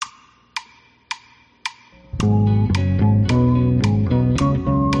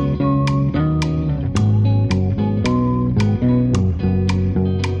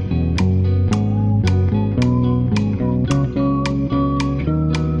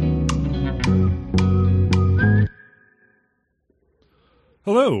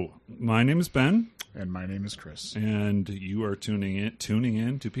Hello, my name is Ben, And my name is Chris. and you are tuning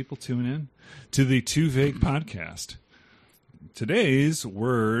in. Do people tune in to the Too Vague podcast? Today's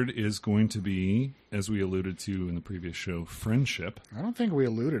word is going to be, as we alluded to in the previous show, friendship. I don't think we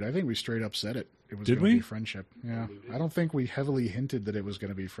alluded. I think we straight up said it. It was Did going to we? be friendship. Yeah. I don't think we heavily hinted that it was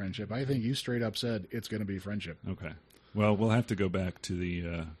going to be friendship. I think you straight up said it's going to be friendship. Okay. Well, we'll have to go back to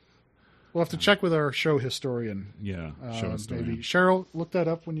the We'll have to check with our show historian. show story. Maybe Cheryl, look that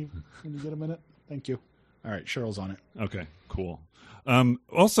up when you get a minute. Thank you. All right, Cheryl's on it. Okay, cool.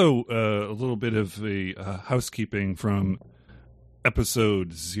 Also, a little bit of a housekeeping from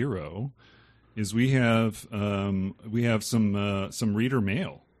episode 0 is we have some reader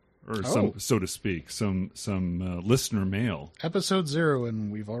mail, or some, so to speak, some listener mail. Episode 0,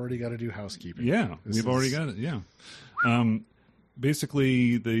 and we've already got to do housekeeping. Yeah, we've already got it. Yeah.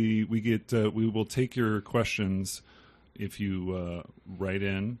 Basically, we will take your questions if you write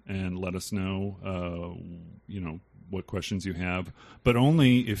in and let us know, what questions you have, but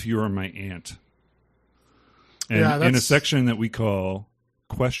only if you are my aunt. And in a section that we call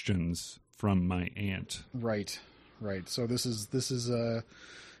questions from my aunt. Right. So this is a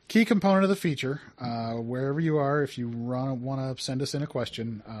key component of the feature. Wherever you are, if you want to send us in a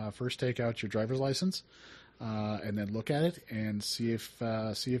question, first take out your driver's license, and then look at it and see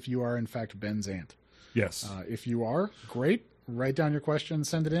if you are in fact Ben's aunt. Yes. If you are, great. Write down your question,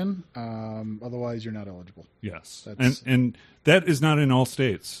 send it in. Otherwise, you're not eligible. Yes. And that is not in all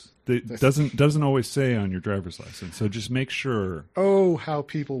states. It doesn't always say on your driver's license. So just make sure. Oh, how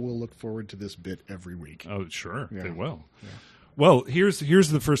people will look forward to this bit every week. Oh, sure. Yeah. They will. Yeah. Well, here's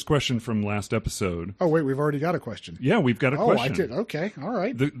the first question from last episode. Oh, wait, we've already got a question. Yeah, we've got a question. Oh, I did. Okay. All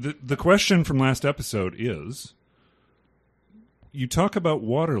right. The question from last episode is, you talk about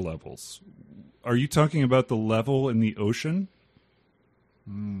water levels. Are you talking about the level in the ocean?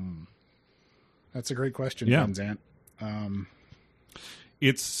 That's a great question, Yeah. Ben's aunt.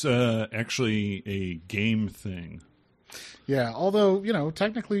 It's actually a game thing. Yeah, although,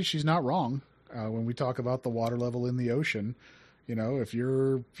 technically she's not wrong when we talk about the water level in the ocean. If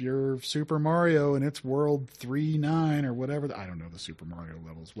you're Super Mario and it's world 3-9 or whatever, I don't know the Super Mario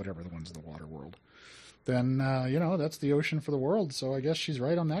levels, whatever the ones in the water world, then, that's the ocean for the world. So I guess she's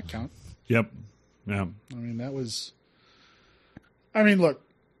right on that count. Yep. Yeah. Look,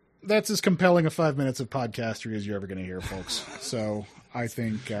 that's as compelling a 5 minutes of podcastery as you're ever going to hear, folks. So I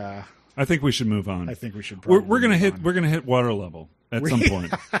think we should move on. I think we should. We're gonna hit water level at some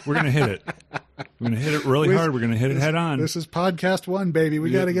point. We're gonna hit it. We're gonna hit it really hard. We're gonna hit it head on. This is podcast 1, baby.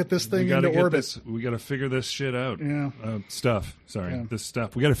 We got to get this thing into orbit. We got to figure this shit out. Yeah. Stuff. Sorry. Yeah. This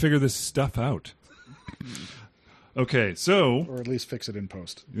stuff. We got to figure this stuff out. Okay. So. Or at least fix it in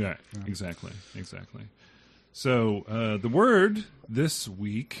post. Yeah. Exactly. So the word this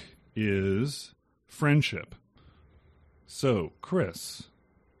week is friendship. So, Chris,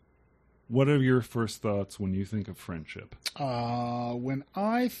 what are your first thoughts when you think of friendship? When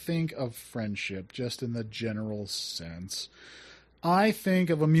I think of friendship, just in the general sense, I think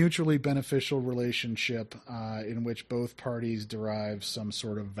of a mutually beneficial relationship in which both parties derive some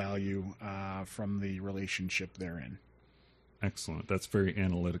sort of value from the relationship they're in. Excellent. That's very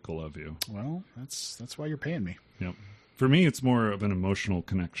analytical of you. Well, that's why you're paying me. Yep. For me, it's more of an emotional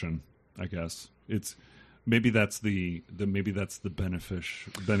connection, I guess. It's maybe that's the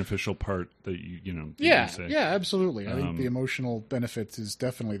beneficial part that you say. Yeah, absolutely. I think the emotional benefit is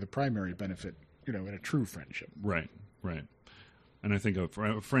definitely the primary benefit, in a true friendship. Right. And I think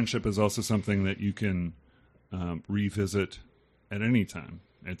a friendship is also something that you can revisit at any time.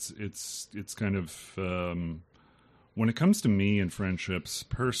 It's kind of when it comes to me and friendships,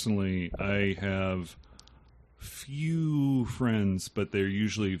 personally, I have few friends, but they're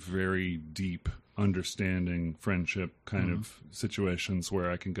usually very deep, understanding friendship kind of situations where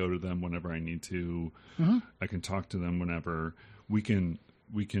I can go to them whenever I need to. I can talk to them whenever. We can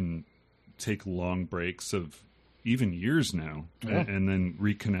take long breaks of even years now, and then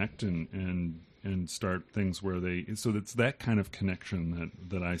reconnect and start things where so it's that kind of connection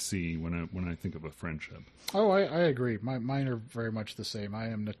that I see when I think of a friendship. Oh, I agree. Mine are very much the same. I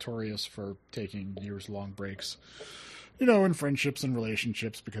am notorious for taking years-long breaks, in friendships and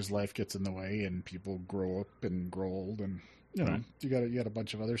relationships, because life gets in the way and people grow up and grow old, and Right. you got a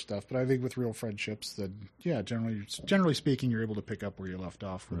bunch of other stuff. But I think with real friendships, that generally speaking, you're able to pick up where you left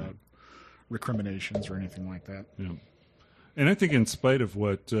off without recriminations or anything like that. Yeah. And I think in spite of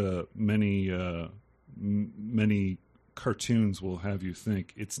what many cartoons will have you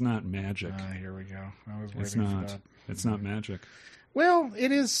think, it's not magic. Here we go. I was waiting It's not. for that. It's not magic. Well,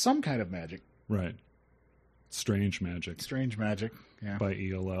 it is some kind of magic. Right. Strange magic. Strange magic. Yeah. by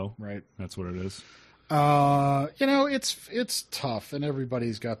ELO. Right. That's what it is. It's tough, and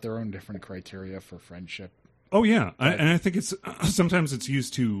everybody's got their own different criteria for friendship. Oh yeah, and I think it's sometimes it's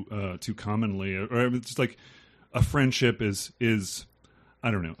used too commonly, or it's like a friendship is I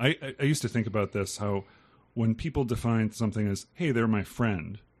don't know. I used to think about this, how when people define something as, hey, they're my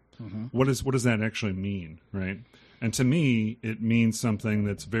friend, what does that actually mean, right? And to me, it means something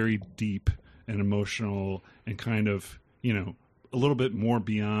that's very deep and emotional and kind of, a little bit more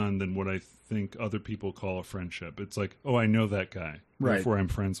beyond than what I think other people call a friendship. It's like, oh, I know that guy, right, therefore I'm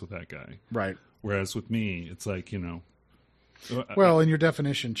friends with that guy. Right. Whereas with me, it's like, well, and your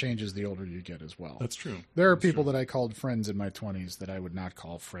definition changes the older you get as well. That's true. There are people that I called friends in my 20s that I would not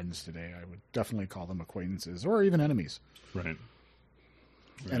call friends today. I would definitely call them acquaintances or even enemies. Right.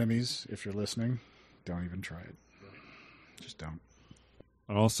 Enemies, if you're listening, don't even try it. Just don't.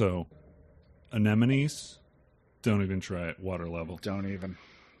 Also, anemones, don't even try it. Water level. Don't even.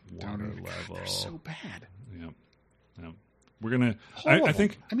 Water level. They're so bad. Yep. We're going to... I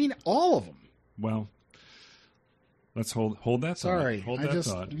think... I mean, all of them. Well, let's hold that thought. Sorry. Hold that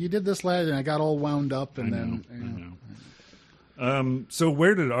thought. You did this last, and I got all wound up, and I know. So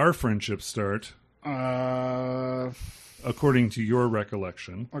where did our friendship start? According to your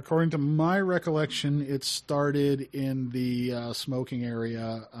recollection. According to my recollection, it started in the smoking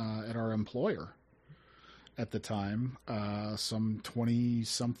area at our employer at the time, some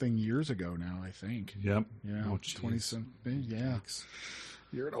 20-something years ago now, I think. Yep. Yeah, 20-something. Yeah.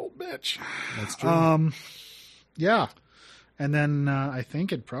 You're an old bitch. That's true. Yeah. And then I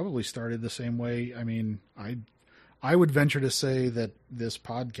think it probably started the same way. I mean, I would venture to say that this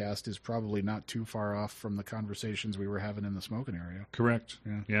podcast is probably not too far off from the conversations we were having in the smoking area. Correct.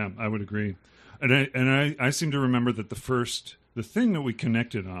 Yeah, I would agree. And I seem to remember that the thing that we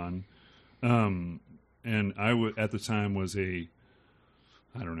connected on, and at the time was a,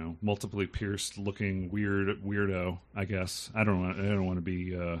 I don't know, multiply pierced looking weirdo, I guess. I don't want to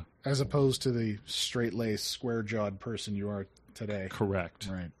be as opposed to the straight laced, square jawed person you are today. Correct.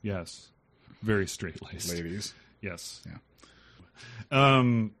 Right. Yes. Very straight laced. Ladies. Yes. Yeah.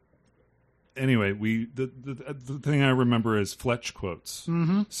 Anyway, the thing I remember is Fletch quotes.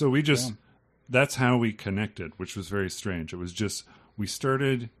 Mm-hmm. So we just that's how we connected, which was very strange. It was just we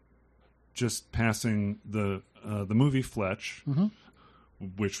started just passing the movie Fletch,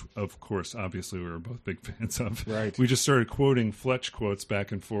 which of course, obviously, we were both big fans of. Right. We just started quoting Fletch quotes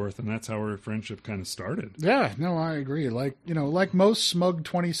back and forth, and that's how our friendship kind of started. Yeah, no, I agree. Like most smug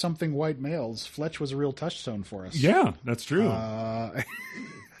 20-something white males, Fletch was a real touchstone for us. Yeah, that's true. I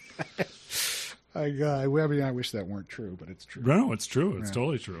wish that weren't true, but it's true. No, it's true. It's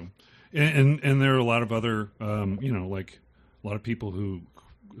totally true. And there are a lot of other, like a lot of people who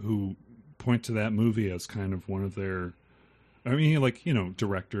point to that movie as kind of one of their, I mean, like,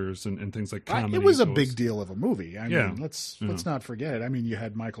 directors and things like comedy. It was a big deal of a movie. I mean, let's not forget it. I mean, you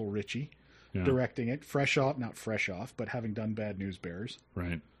had Michael Ritchie directing it, not fresh off, but having done Bad News Bears.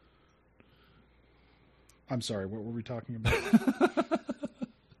 Right. I'm sorry, what were we talking about?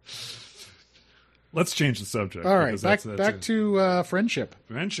 Let's change the subject. All right, back to friendship.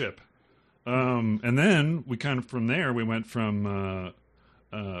 Friendship. And then we kind of, from there, we went from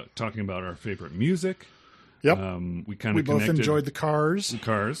talking about our favorite music. Yep. We both enjoyed the Cars.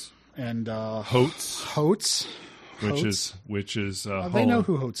 And Hotz. Which is they know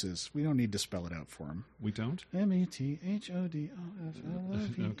who Hotz is. We don't need to spell it out for them. We don't? METHODOFLOVE.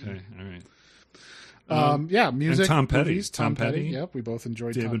 Okay, all right. Music. And Tom Petty. Movies, Tom Petty. Yep, we both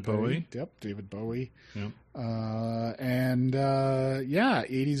enjoyed David Tom Bowie. Petty. Yep, David Bowie. Yep.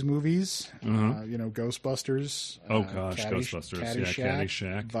 80s movies. Ghostbusters. Oh gosh, Ghostbusters.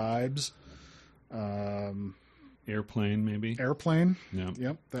 Caddyshack. Vibes. Airplane, maybe. Airplane. Yep.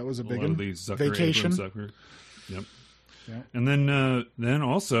 Yep, that was a big lot one. Of these Zucker, Vacation. Abrams, Zucker. Yep. And then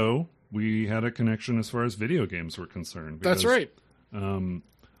also we had a connection as far as video games were concerned. That's right.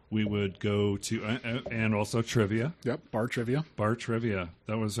 We would go to and also trivia. Yep, bar trivia.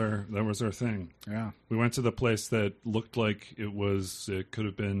 That was our thing. Yeah. We went to the place that looked like it could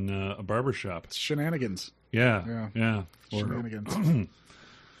have been a barbershop. It's Shenanigans. Yeah. Shenanigans.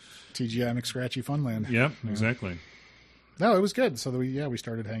 TGI McScratchy Funland. Yep, exactly. No, it was good. So we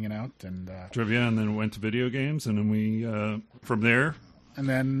started hanging out and trivia, and then went to video games, and then we from there. And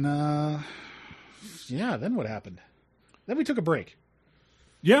then then what happened? Then we took a break.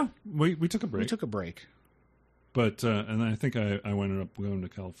 Yeah, we took a break. But and I think I ended up going to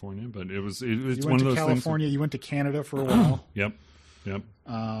California. But it's one of those things. California. You went to Canada for a while. Yep.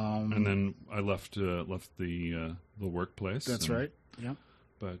 And then I left the workplace. That's right. Yep.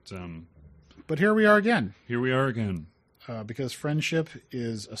 But here we are again. because friendship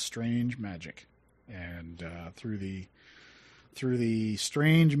is a strange magic, and through the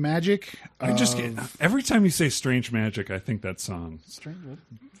strange magic, I just every time you say "strange magic," I think that song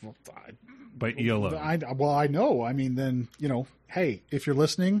by ELO. I know. I mean, then hey, if you're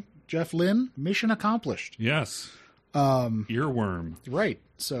listening, Jeff Lynne, mission accomplished. Yes. Earworm. Right.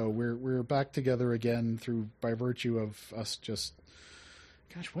 So we're back together again by virtue of us just.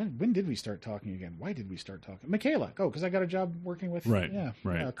 Gosh, when did we start talking again? Why did we start talking? Michaela. Oh, because I got a job working with right.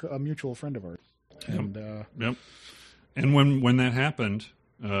 a mutual friend of ours. And yep. And when that happened,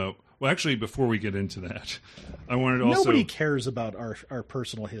 well, actually, before we get into that, I wanted to also. Nobody cares about our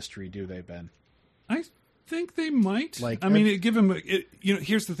personal history, do they, Ben? I think they might. I mean, it give them.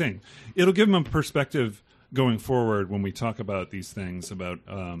 Here's the thing: it'll give them a perspective going forward when we talk about these things about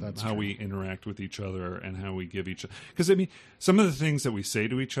how we interact with each other and how we give each other. Because I mean, some of the things that we say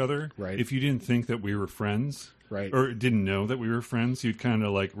to each other, right. If you didn't think that we were friends, right, or didn't know that we were friends, you'd kind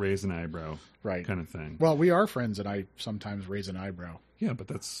of like raise an eyebrow, right, kind of thing. Well, we are friends, and I sometimes raise an eyebrow. Yeah, but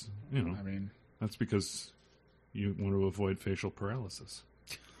that's I mean, that's because you want to avoid facial paralysis.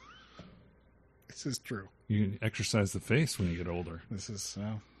 This is true. You exercise the face when you get older. This is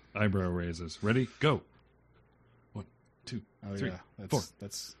eyebrow raises. Ready? Go. 1, 2, 3, yeah. 4.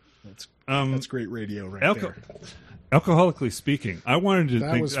 That's great radio right there. Alcoholically speaking, I wanted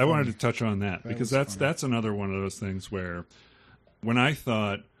to touch on that because that's another one of those things where when I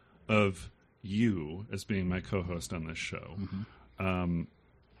thought of you as being my co-host on this show,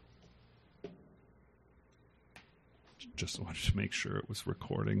 just wanted to make sure it was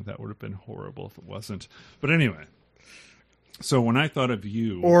recording. That would have been horrible if it wasn't. But anyway, so when I thought of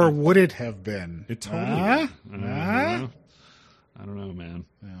you, or would it have been? It totally. I don't know, man.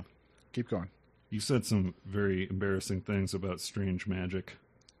 Yeah, keep going. You said some very embarrassing things about Strange Magic.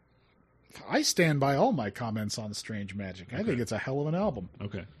 I stand by all my comments on Strange Magic. Okay. I think it's a hell of an album.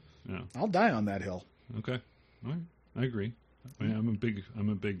 Okay, yeah, I'll die on that hill. Okay, all right. I agree. I mean, I'm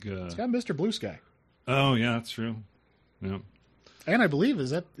a big. It's got Mr. Blue Sky. Oh yeah, that's true. Yeah, and I believe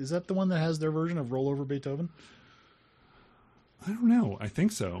is that the one that has their version of Roll Over Beethoven? I don't know. I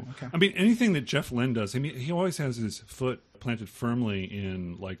think so. Okay. I mean, anything that Jeff Lynne does, I mean, he always has his foot planted firmly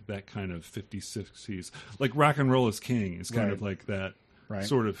in like that kind of 50s, 60s. Like Rock and Roll is King is kind of like that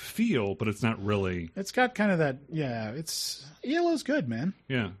sort of feel, but it's not really. It's got kind of that, it's ELO's good, man.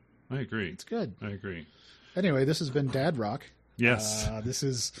 Yeah, I agree. It's good. I agree. Anyway, this has been Dad Rock. Yes. This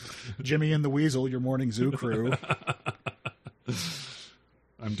is Jimmy and the Weasel, your morning zoo crew.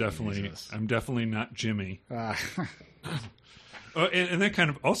 I'm definitely not Jimmy. And that kind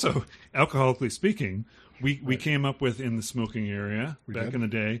of also, alcoholically speaking, we came up with in the smoking area back in the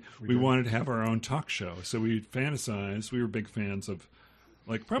day. We wanted to have our own talk show, so we fantasized. We were big fans of,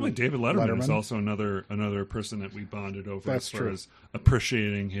 like, probably David Letterman is also another person that we bonded over as far as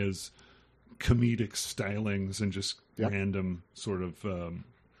appreciating his comedic stylings and just random sort of.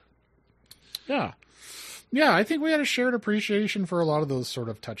 Yeah, I think we had a shared appreciation for a lot of those sort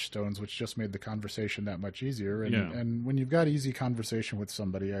of touchstones, which just made the conversation that much easier. And when you've got easy conversation with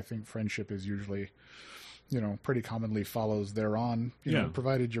somebody, I think friendship is usually, pretty commonly follows thereon,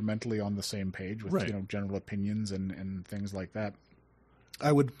 provided you're mentally on the same page with, general opinions and things like that.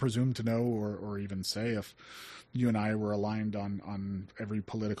 I would presume to know or even say if you and I were aligned on every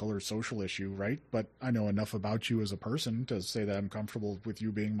political or social issue, right? But I know enough about you as a person to say that I'm comfortable with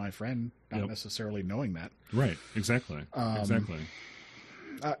you being my friend, not necessarily knowing that. Right, exactly. Exactly.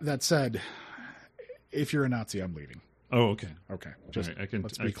 That said, if you're a Nazi, I'm leaving. Oh, okay. Okay. Just right. I can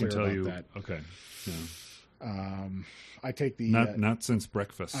clear tell about you that. Okay. Yeah. I take the not since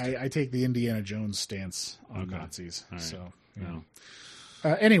breakfast. I take the Indiana Jones stance on Nazis. Right. So no.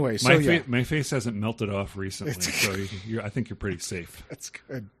 Anyway, so my face hasn't melted off recently, so I think you're pretty safe. That's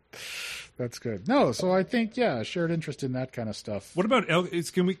good. That's good. No, so I think shared interest in that kind of stuff. What about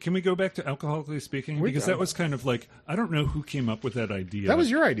can we go back to alcoholically speaking, because that was kind of like, I don't know who came up with that idea. That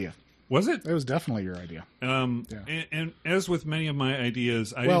was your idea. Was it? It was definitely your idea. And as with many of my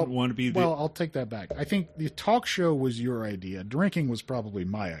ideas, I didn't want to be. Well, I'll take that back. I think the talk show was your idea. Drinking was probably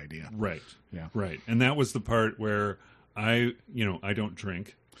my idea. Right. Yeah. Right. And that was the part where I don't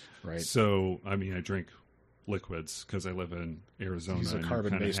drink. Right. So, I mean, I drink liquids because I live in Arizona. He's a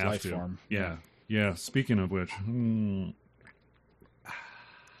carbon-based life form. Yeah. Yeah. Speaking of which,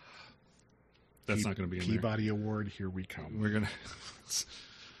 that's not going to be in Peabody Award. Here we come. We're going to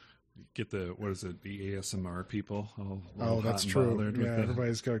get the ASMR people. Oh, that's true. Yeah,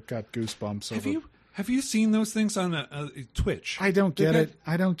 everybody's got goosebumps. Have you seen those things on Twitch? I don't get it.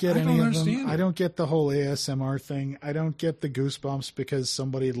 I don't get any of them. It. I don't get the whole ASMR thing. I don't get the goosebumps because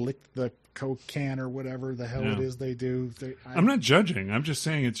somebody licked the Coke can or whatever the hell it is they do. I'm not judging. I'm just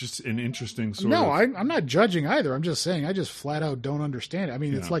saying it's just an interesting sort no, of... I'm not judging either. I'm just saying I just flat out don't understand it. I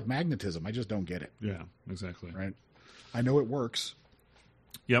mean, it's like magnetism. I just don't get it. Yeah, exactly. Right. I know it works.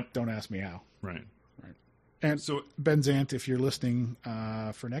 Yep. Don't ask me how. Right. And so, Ben Zant, if you're listening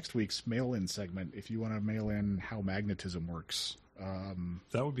for next week's mail-in segment, if you want to mail in how magnetism works,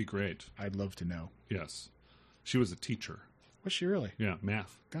 that would be great. I'd love to know. Yes. She was a teacher. Was she really? Yeah,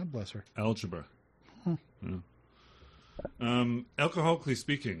 math. God bless her. Algebra. Huh. Yeah. Alcoholically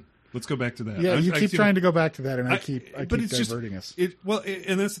speaking, let's go back to that. Yeah, you keep trying to go back to that, and I keep diverting us.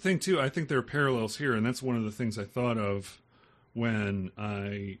 And that's the thing, too. I think there are parallels here, and that's one of the things I thought of when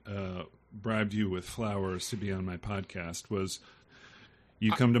I... bribed you with flowers to be on my podcast was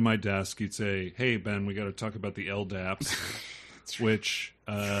you come to my desk, you'd say, hey, Ben, we got to talk about the LDAPs, which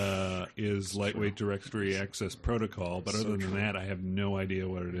is Lightweight Directory Access Protocol. But other than that, I have no idea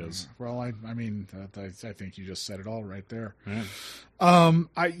what it is. Well, I mean, I think you just said it all right there. Right.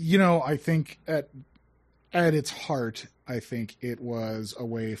 I think at its heart, I think it was a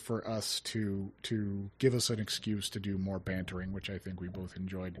way for us to give us an excuse to do more bantering, which I think we both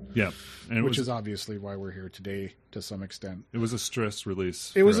enjoyed. Yeah, and which is obviously why we're here today to some extent. It was a stress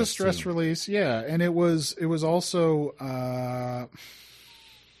release. It was a stress release, yeah, and it was also.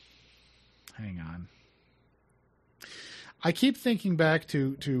 Hang on. I keep thinking back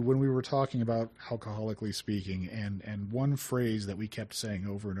to when we were talking about Alcoholically Speaking, and one phrase that we kept saying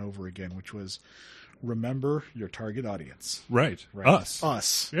over and over again, which was, remember your target audience. Right.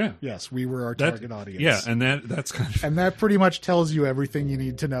 Us. Yeah. Yes, we were our target audience. Yeah, and that's kind of... And that pretty much tells you everything you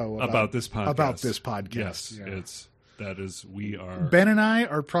need to know about this podcast. Yes. Yeah. We are... Ben and I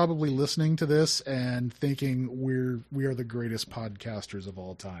are probably listening to this and thinking we are the greatest podcasters of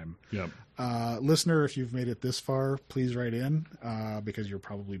all time. Yep. Listener, if you've made it this far, please write in because you're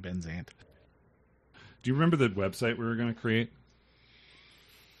probably Ben Zant. Do you remember the website we were going to create?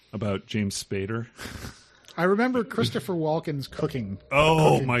 About James Spader. I remember Christopher Walken's cooking.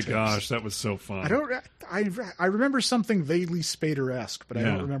 Oh my gosh, that was so fun. I remember something vaguely Spader-esque, but I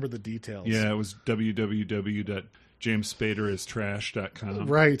don't remember the details. Yeah, it was www.jamesspaderistrash.com.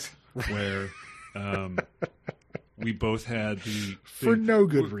 Right. Where we both had for no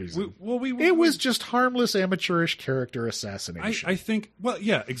good reason. It was just harmless amateurish character assassination. I think. Well,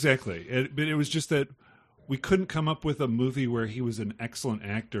 yeah, exactly. But it was just that we couldn't come up with a movie where he was an excellent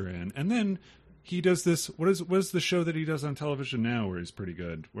actor in, and then he does this. What is the show that he does on television now where he's pretty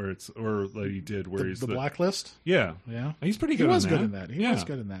good? He's the Blacklist. Yeah, he's pretty good. He was good in that. He was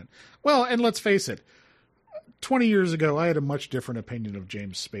good in that. Well, and let's face it. 20 years ago, I had a much different opinion of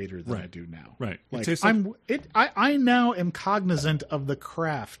James Spader than I do now. Right. Like, I now am cognizant of the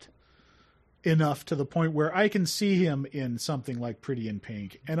craft enough to the point where I can see him in something like Pretty in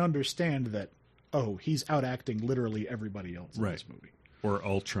Pink and understand that, oh, he's out acting literally everybody else in this movie. Or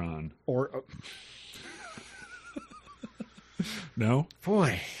Ultron. Or no?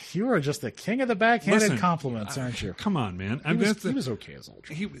 Boy, you are just the king of the backhanded compliments, aren't you? Come on, man. He was okay as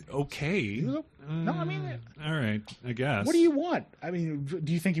Ultron. He was okay? No, I mean... all right, I guess. What do you want? I mean,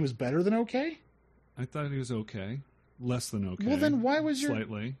 do you think he was better than okay? I thought he was okay. Less than okay. Well, then why was your...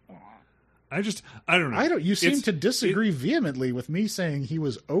 Slightly. I don't know. You seem to disagree vehemently with me saying he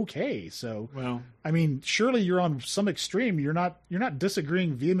was okay. So, well, I mean, surely you're on some extreme. You're not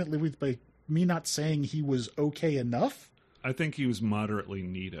disagreeing vehemently with me not saying he was okay enough. I think he was moderately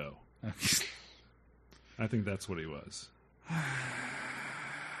neato. I think that's what he was.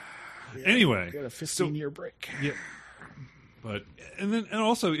 Anyway, got a 15-year break. Yeah. But and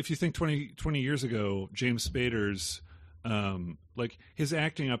also if you think 20 years ago, James Spader's like his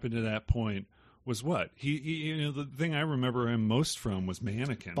acting up into that point was what? He the thing I remember him most from was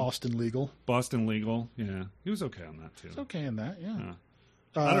Mannequin. Boston Legal. Yeah. He was okay on that too. He's okay in that, yeah.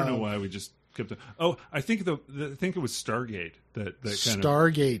 I don't know why we just kept I think I think it was Stargate that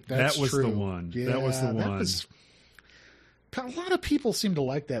Stargate, that was true. The one. Yeah, that was the one. A lot of people seem to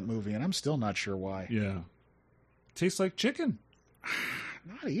like that movie, and I'm still not sure why. Yeah. Tastes like chicken.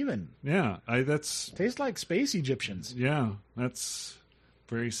 Not even. Yeah, tastes like space Egyptians. Yeah, that's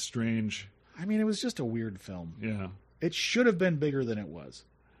very strange. I mean, it was just a weird film. Yeah. It should have been bigger than it was.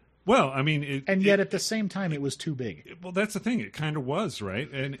 Well, I mean... yet at the same time, it was too big. Well, that's the thing. It kind of was,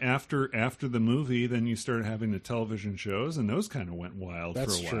 right? And after the movie, then you started having the television shows, and those kind of went wild for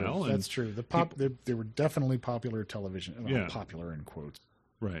a while. That's true. They were definitely popular television. Popular in quotes.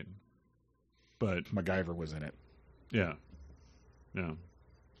 Right. But... MacGyver was in it. Yeah. Yeah.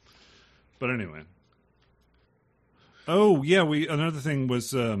 But anyway, Oh yeah, another thing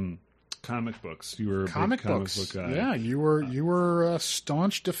was comic books. You were a Comic big comic books. book guy. Yeah, you were a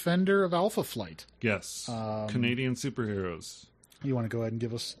staunch defender of Alpha Flight. Yes. Canadian superheroes. You want to go ahead and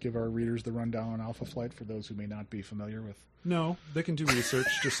give our readers the rundown on Alpha Flight for those who may not be familiar with? No, they can do research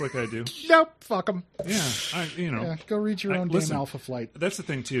just like I do. Nope, fuck them. Yeah, Yeah, go read your own damn Alpha Flight. That's the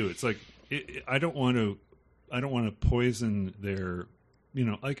thing too. It's like I don't want to poison their,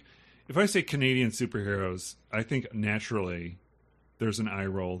 like if I say Canadian superheroes, I think naturally there's an eye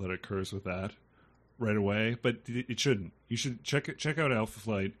roll that occurs with that right away, but it shouldn't. You should check out Alpha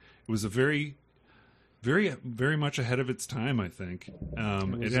Flight. It was a very, very, very much ahead of its time, I think.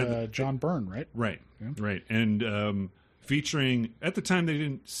 It had John Byrne, right? Right, Yeah. right, and featuring at the time they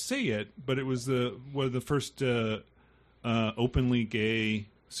didn't say it, but it was one of the first openly gay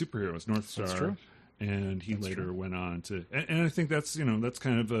superheroes, North Star. That's true. And he That's later true. went on to, and I think that's that's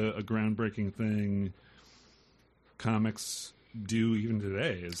kind of a groundbreaking thing. Comics do even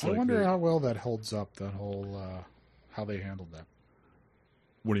today. I wonder how well that holds up. That whole how they handled that.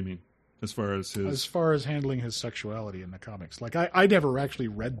 What do you mean? As far as handling his sexuality in the comics, like I never actually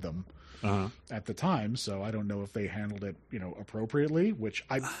read them at the time, so I don't know if they handled it appropriately. Which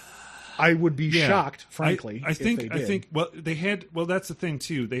I would be shocked, frankly. I think if they did. I think they had. Well, that's the thing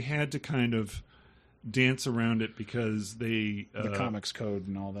too. They had to kind of dance around it because the comics code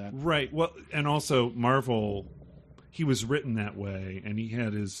and all that. Right. Well, and also Marvel, he was written that way, and he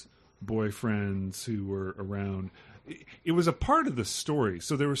had his boyfriends who were around. It was a part of the story,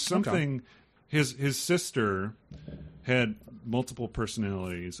 so there was something. Okay. His sister had multiple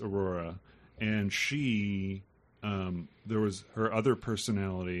personalities, Aurora, and she there was her other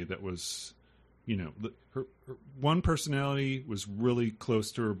personality that was, her one personality was really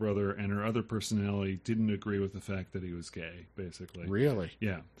close to her brother, and her other personality didn't agree with the fact that he was gay, basically. Really?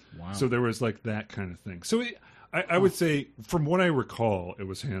 Yeah. Wow. So there was like that kind of thing. So I would say, from what I recall, it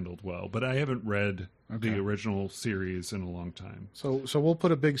was handled well, but I haven't read the original series in a long time. So we'll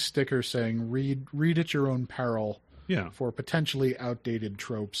put a big sticker saying "read at your own peril." Yeah. For potentially outdated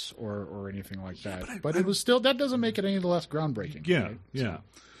tropes or anything like that. But it was still, that doesn't make it any less groundbreaking. Yeah, right? yeah.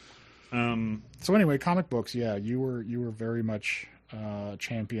 So anyway, comic books. Yeah, you were very much a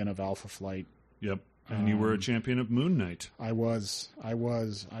champion of Alpha Flight. Yep. And you were a champion of Moon Knight. I was a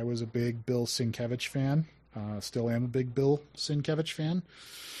big Bill Sienkiewicz fan. Still am a big Bill Sienkiewicz fan.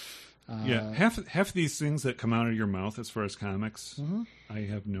 Yeah, half these things that come out of your mouth as far as comics, I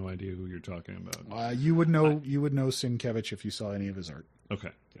have no idea who you're talking about. You would know Sienkiewicz if you saw any of his art. Okay,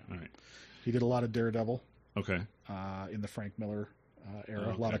 yeah. All right. He did a lot of Daredevil. Okay. In the Frank Miller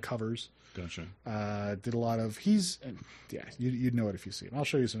era, a lot of covers. Gotcha. Did a lot of you'd know it if you see him. I'll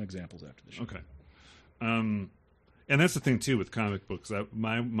show you some examples after the show. Okay. And that's the thing too with comic books.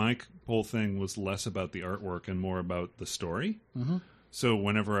 My whole thing was less about the artwork and more about the story. Mm-hmm. So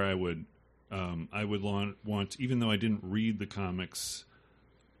whenever I would want, even though I didn't read the comics,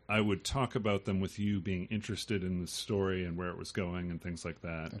 I would talk about them with you, being interested in the story and where it was going and things like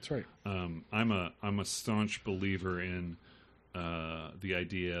that. That's right. I'm a staunch believer in the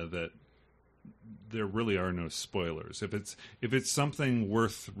idea that there really are no spoilers. If it's something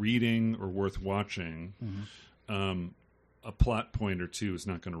worth reading or worth watching, a plot point or two is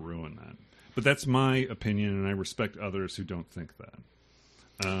not going to ruin that. But that's my opinion, and I respect others who don't think that.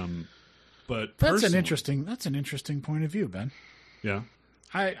 But that's an interesting point of view, Ben. Yeah.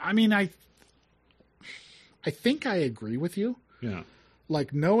 I mean, I think I agree with you. Yeah.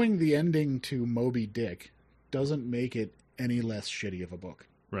 Like, knowing the ending to Moby Dick doesn't make it any less shitty of a book.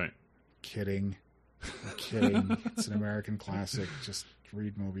 Right. Kidding. I'm kidding. It's an American classic. Just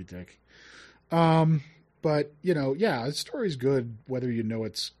read Moby Dick. But, the story's good whether you know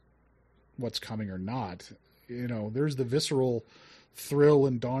what's coming or not. There's the visceral thrill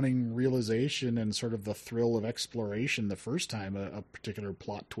and dawning realization and sort of the thrill of exploration the first time a particular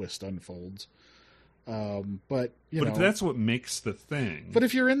plot twist unfolds. But if that's what makes the thing. But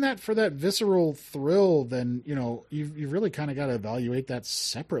if you're in that for that visceral thrill, then you've really kind of got to evaluate that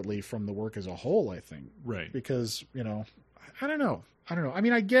separately from the work as a whole, I think. Right. Because I don't know. I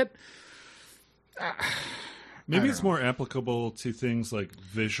mean, I get. Maybe it's more applicable to things like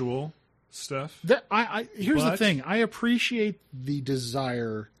visual stuff. Here's the thing. I appreciate the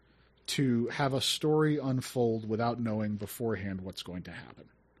desire to have a story unfold without knowing beforehand what's going to happen.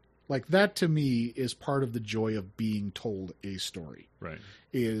 Like, that to me is part of the joy of being told a story. Right.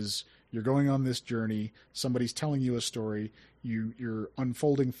 Is you're going on this journey, somebody's telling you a story, you're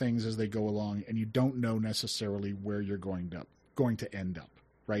unfolding things as they go along, and you don't know necessarily where you're going to end up.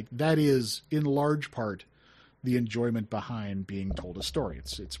 Right? That is, in large part, the enjoyment behind being told a story.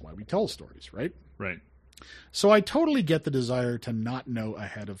 It's why we tell stories, right? Right. So I totally get the desire to not know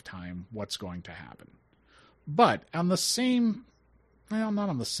ahead of time what's going to happen. But on the same, well, not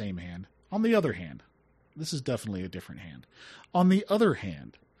on the same hand, on the other hand, this is definitely a different hand. On the other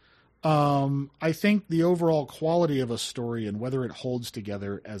hand, I think the overall quality of a story and whether it holds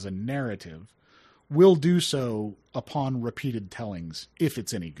together as a narrative will do so upon repeated tellings, if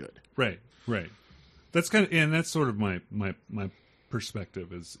it's any good. Right. That's kind of, and that's sort of my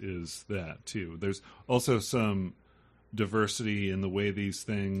perspective is that too. There's also some diversity in the way these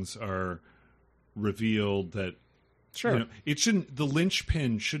things are revealed. That Sure. it shouldn't. The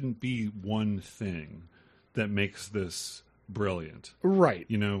linchpin shouldn't be one thing that makes this brilliant. Right.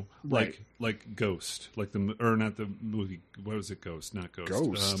 Like Ghost, like not the movie. What was it? Ghost, not Ghost.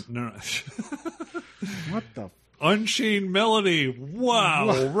 Ghost. No. What the? Unchained Melody.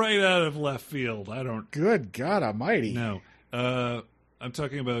 Wow, right out of left field. I don't. Good God Almighty. No. I'm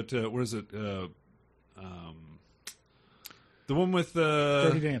talking about what is it? The one with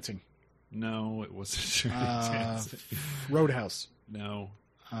Dirty Dancing. No, it wasn't Dirty Dancing. Roadhouse. No,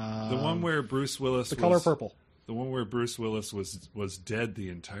 the one where Bruce Willis. The Color Purple. The one where Bruce Willis was dead the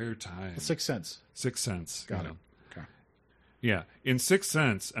entire time. The Sixth Sense. Sixth Sense. Got it. Okay. Yeah, in Sixth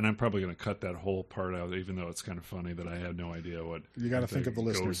Sense, and I'm probably going to cut that whole part out, even though it's kind of funny that I had no idea what. You got to think of the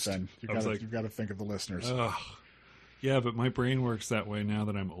listeners, Ghost. then. You've got to think of the listeners. Yeah, but my brain works that way now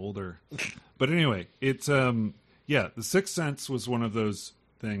that I'm older. But anyway, it's The Sixth Sense was one of those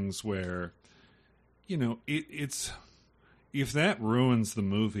things where, it's if that ruins the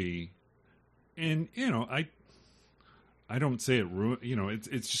movie, and I don't say it ruin.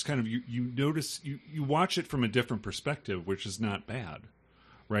 It's just kind of you notice you watch it from a different perspective, which is not bad,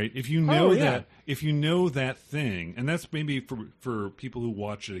 right? If you know that thing, and that's maybe for people who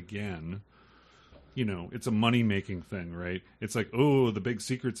watch it again. It's a money-making thing, right? It's like, oh, the big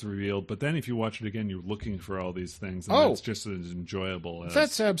secret's revealed. But then if you watch it again, you're looking for all these things. And it's just as enjoyable as...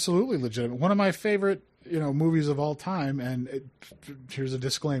 That's absolutely legitimate. One of my favorite, movies of all time, and here's a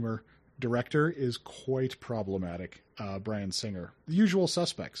disclaimer, director is quite problematic, Bryan Singer. The Usual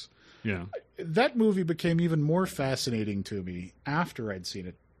Suspects. Yeah. That movie became even more fascinating to me after I'd seen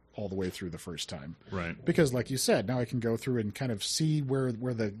it all the way through the first time. Right. Because like you said, now I can go through and kind of see where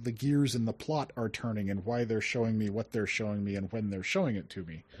the gears in the plot are turning and why they're showing me what they're showing me and when they're showing it to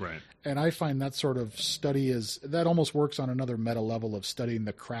me. Right. And I find that sort of study that almost works on another meta level of studying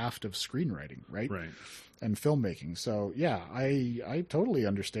the craft of screenwriting, right? Right. And filmmaking. So yeah, I totally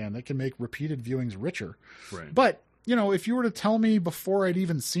understand that can make repeated viewings richer. Right. But, if you were to tell me before I'd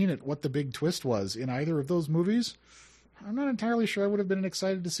even seen it what the big twist was in either of those movies, I'm not entirely sure I would have been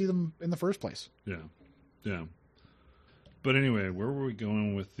excited to see them in the first place. Yeah. Yeah. But anyway, where were we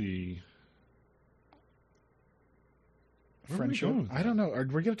going with the... Friendship? I don't know. Are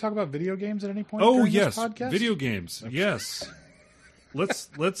we going to talk about video games at any point? Oh, during yes. This podcast? Video games. Okay. Yes. Let's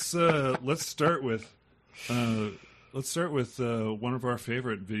start with one of our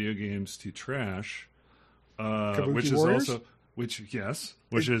favorite video games to trash, which Warriors? is also... Which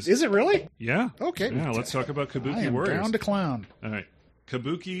is it really? Yeah. Okay. Yeah, let's talk about Kabuki I am Warriors. down to clown. All right.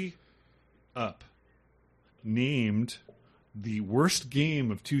 Kabuki Up, named the worst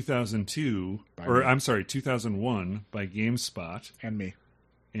game of 2002, 2001 by GameSpot. And me.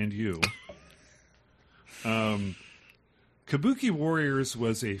 And you. Kabuki Warriors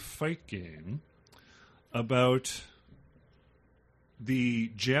was a fight game about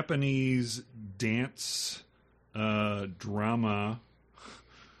the Japanese dance drama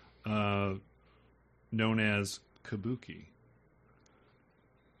known as Kabuki.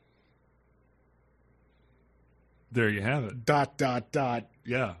 There you have it. ...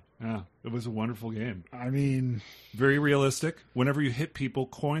 Yeah. Yeah. It was a wonderful game. I mean... Very realistic. Whenever you hit people,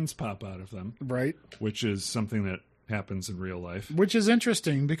 coins pop out of them. Right. Which is something that happens in real life. Which is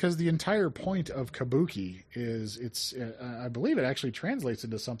interesting because the entire point of Kabuki is I believe it actually translates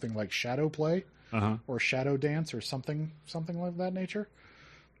into something like shadow play. Or shadow dance or something like that nature.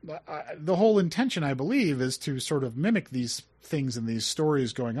 The whole intention, I believe, is to sort of mimic these things and these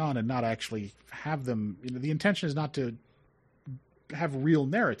stories going on and not actually have them. The intention is not to have real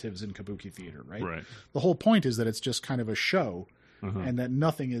narratives in Kabuki theater, right? Right. The whole point is that it's just kind of a show and that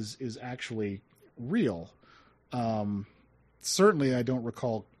nothing is actually real. Certainly, I don't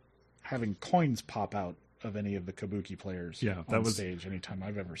recall having coins pop out of any of the Kabuki players on stage anytime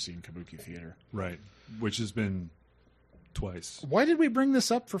I've ever seen Kabuki theater. Right. Which has been twice. Why did we bring this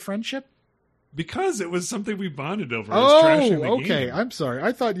up for friendship? Because it was something we bonded over. Okay. I'm sorry.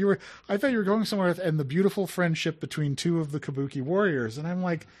 I thought you were going somewhere with, and the beautiful friendship between two of the Kabuki warriors. And I'm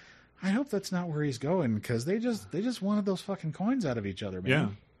like, I hope that's not where he's going because they just wanted those fucking coins out of each other,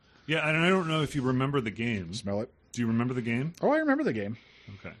 man. Yeah, and I don't know if you remember the game. Smell it. Do you remember the game? Oh, I remember the game.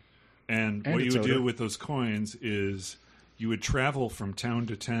 Okay. And what you its would do odor. with those coins is you would travel from town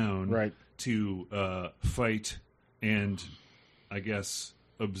to town Right. to fight and, I guess,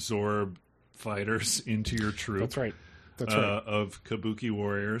 absorb fighters into your troop. That's right. That's right. Of Kabuki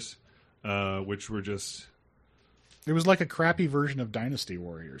warriors, which were just... It was like a crappy version of Dynasty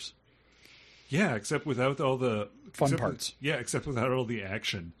Warriors. Yeah, except without all the... Fun parts. Except without all the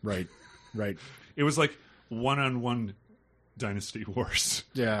action. Right. Right. It was like one-on-one Dynasty Wars.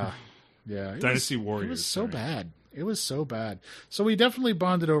 Yeah. Yeah. Dynasty Warriors. It was so sorry. bad. It was so bad. So we definitely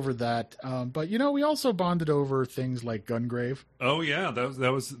bonded over that. But, we also bonded over things like Gungrave. Oh, yeah.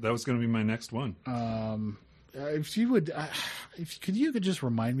 That was going to be my next one. If you would, you could just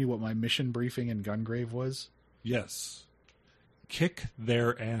remind me what my mission briefing in Gungrave was? Yes. Kick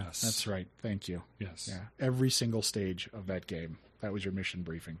their ass. That's right. Thank you. Yes. Yeah. Every single stage of that game. That was your mission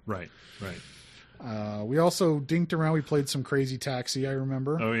briefing. Right. We also dinked around. We played some Crazy Taxi, I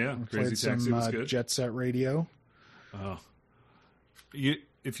remember. Oh, yeah. We Crazy played Taxi some, was good. Jet Set Radio.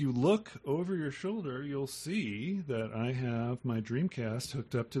 If you look over your shoulder, you'll see that I have my Dreamcast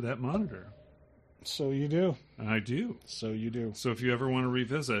hooked up to that monitor. So you do. I do. So you do. So if you ever want to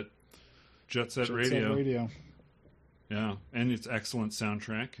revisit Jet Set Radio, Jet Set Radio. yeah, and its excellent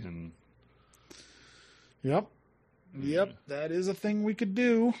soundtrack, and Yep. Yep. That is a thing we could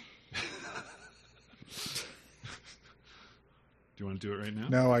do. do you want to do it right now?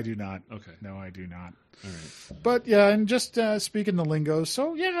 No, I do not. Okay. No, I do not. All right. But yeah, and just speaking the lingo,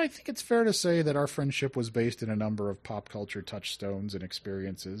 so yeah, I think it's fair to say that our friendship was based in a number of pop culture touchstones and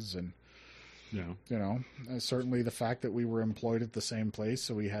experiences, and Yeah. certainly the fact that we were employed at the same place,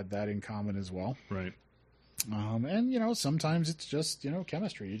 so we had that in common as well. Right. And sometimes it's just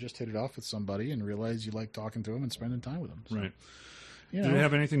chemistry. You just hit it off with somebody and realize you like talking to them and spending time with them. So, Right. You Did know, it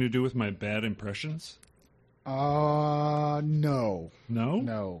have anything to do with my bad impressions? no, No.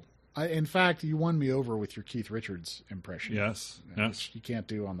 no. In fact, you won me over with your Keith Richards impression. Yes. Which Yes. you can't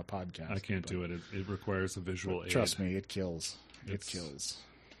do on the podcast. I can't do it. It requires a visual aid. Trust me, it kills. It It's- kills.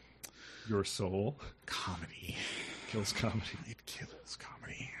 Your soul Comedy. kills comedy. It kills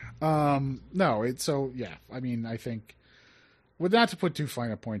comedy. No, it's so, yeah. I mean, I think, with not to put too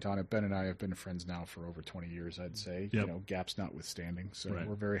fine a point on it, Ben and I have been friends now for over 20 years, I'd say. Yep. Gaps notwithstanding. So Right.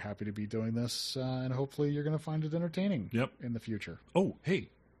 we're very happy to be doing this, and hopefully you're going to find it entertaining Yep. in the future. Oh, hey.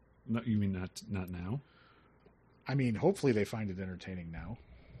 No, you mean not now? I mean, hopefully they find it entertaining now.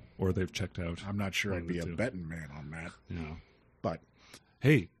 Or they've checked out? I'm not sure One I'd of be the a two. betting man on that. Yeah. But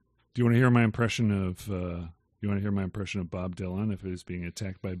Hey, do you want to hear my impression of? You want to hear my impression of Bob Dylan if he was being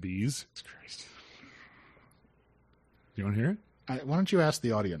attacked by bees? Christ. Do you want to hear it? Why don't you ask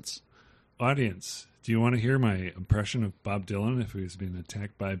the audience? Audience, do you want to hear my impression of Bob Dylan if he was being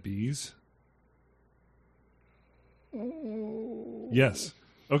attacked by bees? Yes.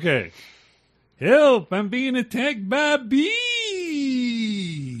 Okay. Help! I'm being attacked by bees.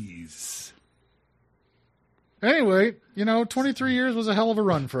 Anyway, 23 years was a hell of a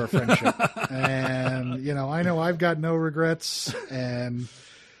run for our friendship. And, I know I've got no regrets. And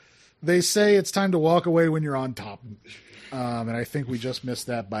they say it's time to walk away when you're on top. And I think we just missed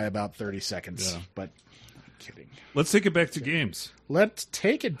that by about 30 seconds. Yeah. But I'm kidding. Let's take it back to games. Let's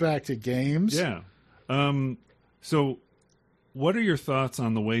take it back to games. Yeah. So, what are your thoughts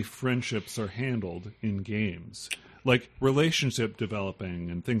on the way friendships are handled in games? Like relationship developing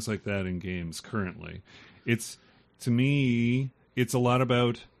and things like that in games currently. To me, it's a lot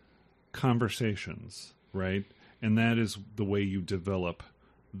about conversations, right? And that is the way you develop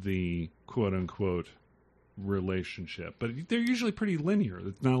the quote-unquote relationship. But they're usually pretty linear.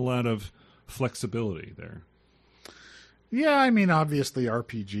 There's not a lot of flexibility there. Yeah, I mean, obviously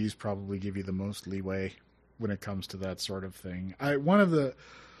RPGs probably give you the most leeway when it comes to that sort of thing. One of the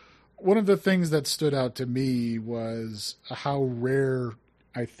things that stood out to me was how rare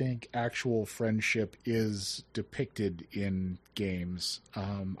I think actual friendship is depicted in games.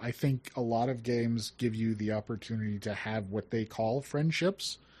 I think a lot of games give you the opportunity to have what they call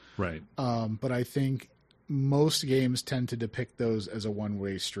friendships. Right. But I think most games tend to depict those as a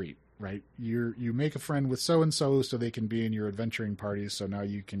one-way street, right? You make a friend with so-and-so so they can be in your adventuring parties, so now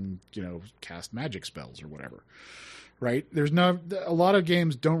you can, cast magic spells or whatever, right? A lot of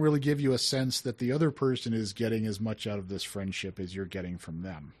games don't really give you a sense that the other person is getting as much out of this friendship as you're getting from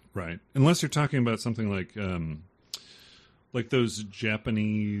them. Right. Unless you're talking about something like those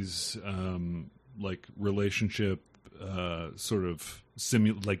Japanese relationship sort of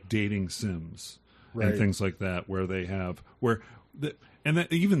like dating sims and things like that, where they have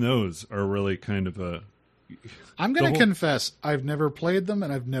even those are really kind of I'm going the to whole- confess, I've never played them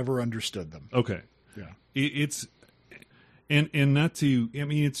and I've never understood them. Okay. Yeah. It's and not to, I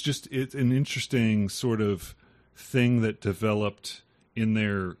mean, it's an interesting sort of thing that developed in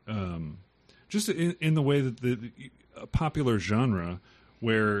their just in the way that the popular genre,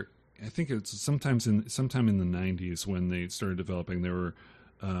 where I think it's sometime in the 90s when they started developing. There were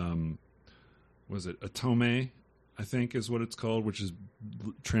was it Otome, I think is what it's called, which is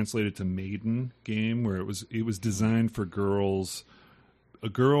translated to maiden game, where it was designed for girls. A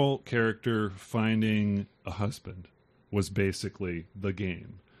girl character finding a husband was basically the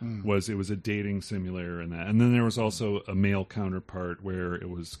game. It was a dating simulator in that. And then there was also a male counterpart where it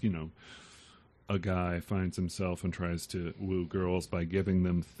was, a guy finds himself and tries to woo girls by giving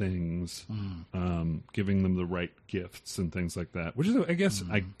them things, giving them the right gifts and things like that. Which is,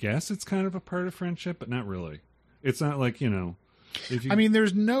 I guess it's kind of a part of friendship, but not really. It's not like, if you, I mean,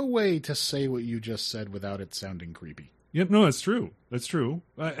 there's no way to say what you just said without it sounding creepy. yeah, no, that's true. That's true.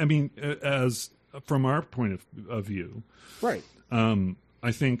 I mean, as from our point of view, Right.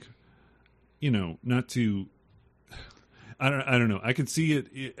 I think, not to, I don't know. I could see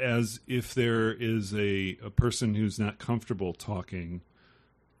it as if there is a person who's not comfortable talking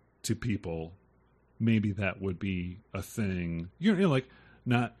to people, maybe that would be a thing. Like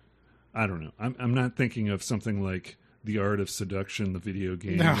not, I don't know. I'm not thinking of something like The Art of Seduction, the video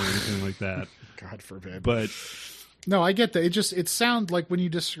game, No. or anything like that. God forbid. But No, I get that. It sounds like when you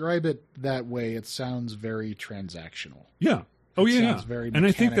describe it that way, it sounds very transactional. yeah. Oh It yeah. sounds very And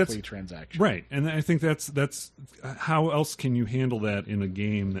I think that's transactional. right. And I think that's how else can you handle that in a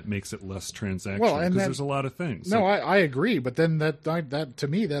game that makes it less transactional? Well, and because that- there's a lot of things. No, Like, I agree, but then that to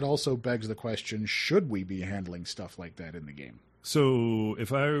me that also begs the question: should we be handling stuff like that in the game? so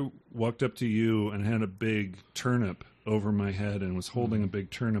if I walked up to you and had a big turnip over my head and was holding a big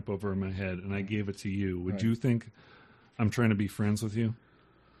turnip over my head and I gave it to you, would Right. you think I'm trying to be friends with you?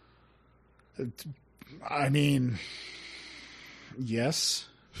 I mean, yes.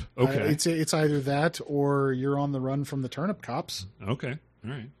 Okay. It's either that or you're on the run from the turnip cops. Okay.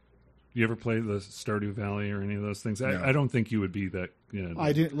 All right. You ever play the Stardew Valley or any of those things? No. I don't think you would be that.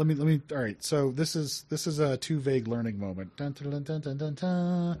 I didn't. Let me. All right. So this is a too vague learning moment. Dun, dun, dun, dun, dun, dun,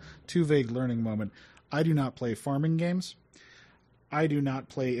 dun. Too vague learning moment. I do not play farming games. I do not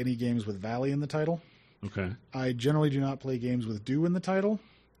play any games with Valley in the title. Okay. I generally do not play games with do in the title.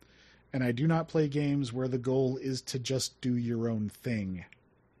 And I do not play games where the goal is to just do your own thing.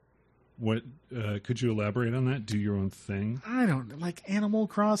 What could you elaborate on that? Do your own thing. I don't like Animal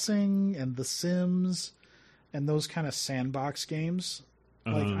Crossing and The Sims and those kind of sandbox games.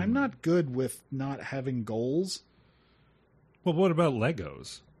 Like, I'm not good with not having goals. Well, what about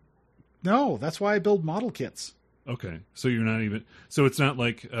Legos? No, that's why I build model kits. Okay, so you're not even. So it's not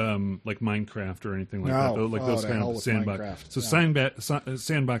like Minecraft or anything like No. that. Like Oh, those to kind hell of with sandbox. Minecraft. So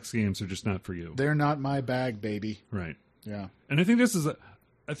sandbox games are just not for you, They're not my bag, baby. right? Yeah. And I think this is.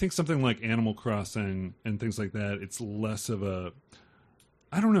 I think something like Animal Crossing and things like that. It's less of a.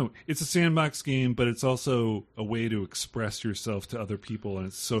 I don't know. It's a sandbox game, but it's also a way to express yourself to other people, and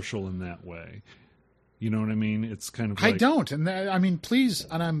it's social in that way. You know what I mean? It's kind of. I like, don't, and I mean, please,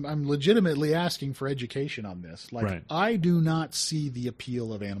 and I'm legitimately asking for education on this. Like, Right. I do not see the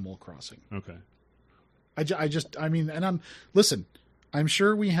appeal of Animal Crossing. Okay. I mean, and listen, I'm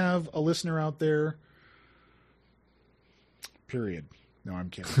sure we have a listener out there. Period. No, I'm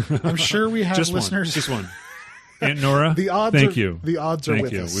kidding. I'm sure we have Just listeners. one. Just one. Aunt Nora, The odds. thank are, you. The odds are Thank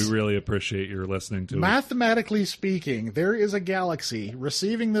with you. us. We really appreciate your listening to us. Mathematically speaking, there is a galaxy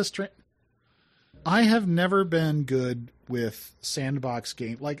receiving this. I have never been good with sandbox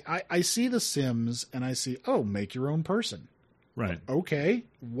game. Like I see The Sims and I see, oh, make your own person. Right. Okay,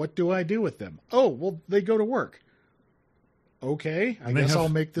 what do I do with them? Oh, well, they go to work. Okay, I And they guess have- I'll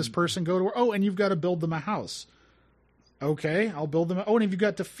make this person go to work. Oh, and you've got to build them a house. Okay, I'll build them. Oh, and you've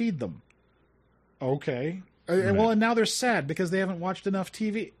got to feed them. Okay. Right. Well, and now they're sad because they haven't watched enough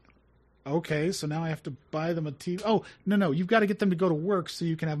TV. Okay, so now I have to buy them a TV. Oh, no, you've got to get them to go to work so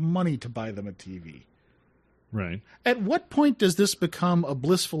you can have money to buy them a TV. Right. At what point does this become a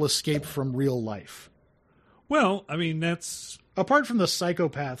blissful escape from real life? Well, I mean, that's Apart from the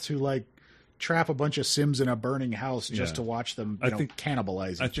psychopaths who like trap a bunch of Sims in a burning house just Yeah. to watch them, I think-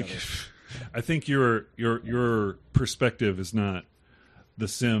 cannibalize I each think other. I think your perspective is not the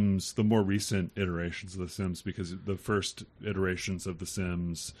Sims, the more recent iterations of the Sims, because the first iterations of the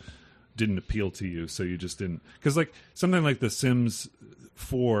Sims didn't appeal to you, so you just didn't. Because like something like the Sims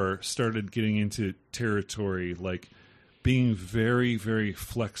 4 started getting into territory like being very, very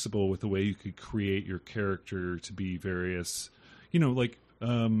flexible with the way you could create your character to be various, like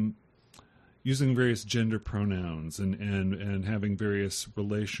using various gender pronouns and having various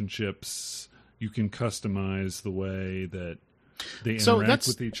relationships. You can customize the way that they interact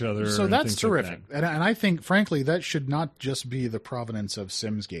with each other. So and that's things terrific. like that. And I think, frankly, that should not just be the provenance of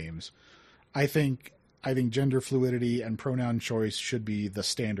Sims games. I think gender fluidity and pronoun choice should be the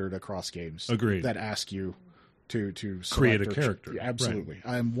standard across games. Agreed. That ask you to create a select character. Yeah, absolutely.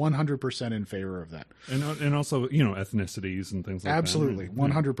 Right. I'm 100% in favor of that. And also, you know, ethnicities and things like absolutely, that.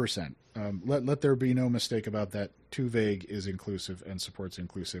 Absolutely. 100%. Let there be no mistake about that. Too Vague is inclusive and supports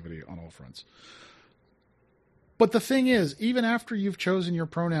inclusivity on all fronts. But the thing is, even after you've chosen your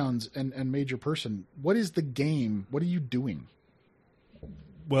pronouns and made your person, what is the game? What are you doing?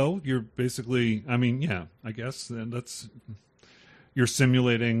 Well, you're basically, I mean, yeah, I guess you're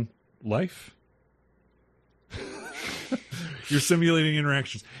simulating life. You're simulating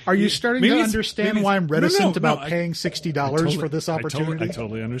interactions. Are you starting to understand why I'm reticent about paying $60 for this opportunity? I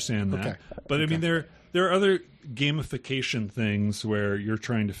totally understand that. Okay. But I mean, there are other gamification things where you're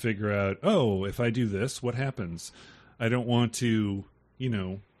trying to figure out, oh, if I do this, what happens? I don't want to, you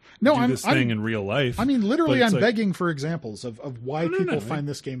know, do this thing in real life. I mean, literally, I'm begging for examples of why people find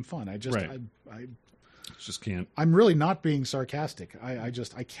this game fun. I just, I just can't. I'm really not being sarcastic. I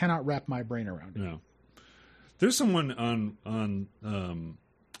cannot wrap my brain around it. No. There's someone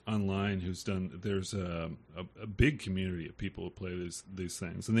online who's done. There's a big community of people who play these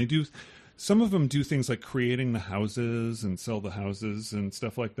things, and they do. Some of them do things like creating the houses and sell the houses and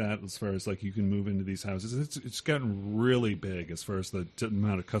stuff like that. As far as like you can move into these houses, it's gotten really big as far as the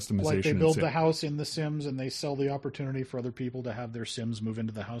amount of customization. Like they build the house in The Sims, and they sell the opportunity for other people to have their Sims move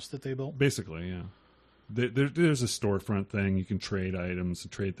into the house that they built. Basically, yeah. There's a storefront thing. You can trade items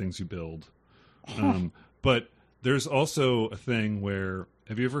and trade things you build. But there's also a thing where,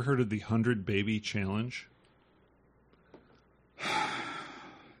 have you ever heard of the 100 Baby Challenge?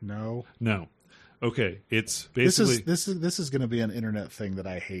 No. Okay, it's basically this is going to be an internet thing that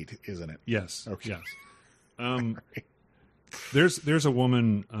I hate, isn't it? Yes. Okay. Yes. There's a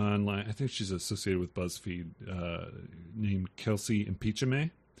woman online. I think she's associated with BuzzFeed, named Kelsey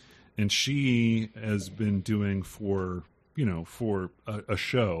Impeachame, and she has been doing for a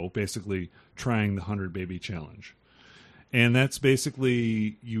show, basically trying the 100 Baby Challenge. And that's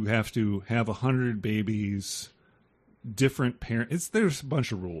basically, you have to have 100 babies, different parents. There's a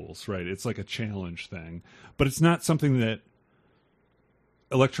bunch of rules, right? It's like a challenge thing, but it's not something that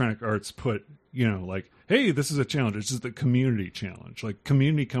Electronic Arts put, like, hey, this is a challenge. It's just the community challenge. Like,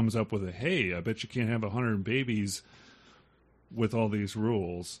 community comes up with hey, I bet you can't have 100 babies with all these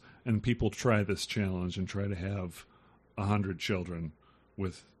rules. And people try this challenge and try to have 100 children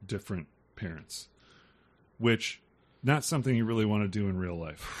with different parents, which not something you really want to do in real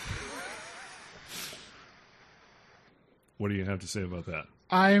life. What do you have to say about that?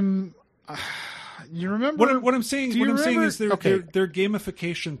 You remember what I'm saying? What I'm saying is they're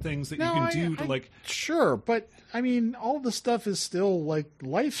gamification things that you can do to Sure, but I mean, all the stuff is still like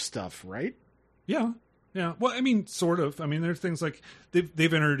life stuff, right? Yeah. Well, I mean, sort of. I mean, there are things like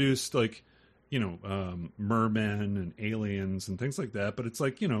they've introduced like, mermen and aliens and things like that. But it's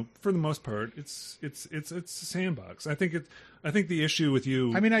like, for the most part, it's a sandbox. I think the issue with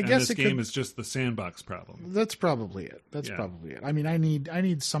you, I guess this game is just the sandbox problem. That's probably it. Probably it. I mean, I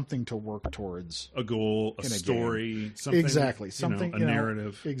need something to work towards. A goal, a story, something. Exactly. Something, a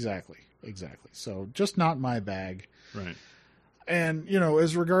narrative. Exactly. So just not my bag. Right. And,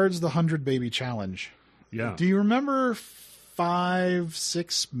 as regards the 100 Baby Challenge. Yeah. Do you remember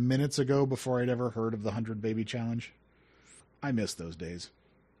 5-6 minutes ago, before I'd ever heard of the 100 Baby Challenge? I miss those days.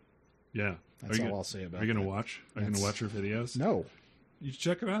 Yeah. That's all I'll say about it. Are you going to watch? Are you going to watch her videos? No. You should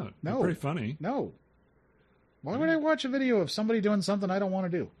check them out. No. They're pretty funny. No. Why would I watch a video of somebody doing something I don't want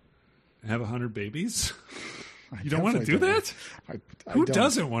to do? Have 100 babies? You don't want to do that? Who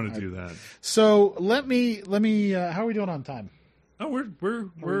doesn't want to do that? So let me. How are we doing on time? Oh, we're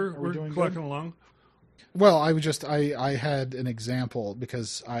clocking along. Well, I had an example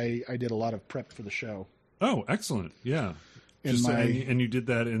because I did a lot of prep for the show. Oh, excellent! Yeah, and you did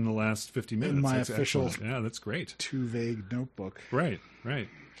that in the last 50 minutes. In my official, that's great. Too Vague notebook. Right.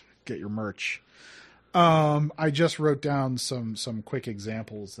 Get your merch. I just wrote down some quick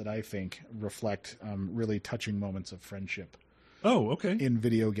examples that I think reflect really touching moments of friendship. Oh, okay. In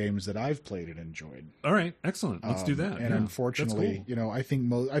video games that I've played and enjoyed. All right, excellent. Let's do that. And unfortunately, cool. I think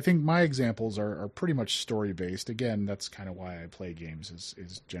my examples are pretty much story based. Again, that's kind of why I play games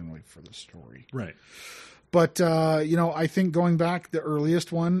is generally for the story. Right. But I think going back, the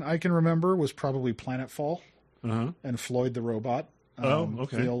earliest one I can remember was probably Planetfall and Floyd the Robot.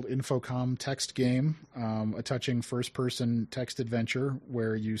 Okay. The old Infocom text game, a touching first-person text adventure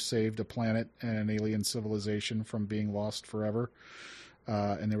where you saved a planet and an alien civilization from being lost forever.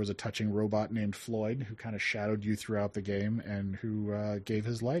 And there was a touching robot named Floyd who kind of shadowed you throughout the game and who gave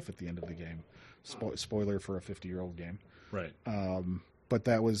his life at the end of the game. Spoiler for a 50-year-old game. Right. But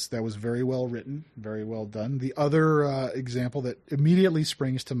that was very well written, very well done. The other example that immediately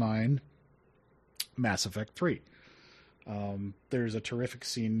springs to mind, Mass Effect 3. There's a terrific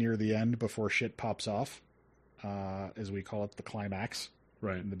scene near the end before shit pops off, as we call it, the climax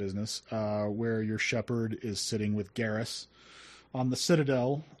Right. in the business, where your Shepard is sitting with Garrus on the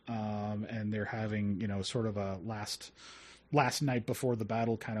Citadel, and they're having, sort of a last night before the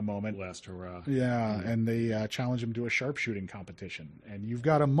battle kind of moment. Last hurrah. Yeah, and they challenge him to a sharpshooting competition. And you've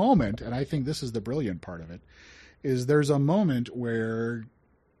got a moment, and I think this is the brilliant part of it, is there's a moment where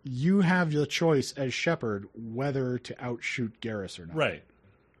you have the choice as Shepard whether to outshoot Garrus or not. Right.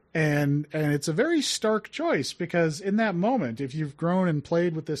 And it's a very stark choice because in that moment, if you've grown and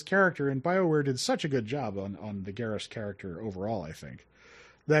played with this character, and BioWare did such a good job on the Garrus character overall, I think,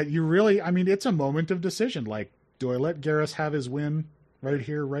 that you really, it's a moment of decision. Like, do I let Garrus have his win right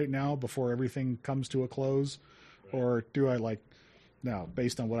here, right now, before everything comes to a close? Right. Or do I no,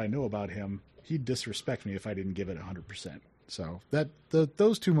 based on what I know about him, he'd disrespect me if I didn't give it 100%. So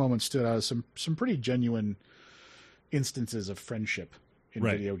those two moments stood out as some pretty genuine instances of friendship in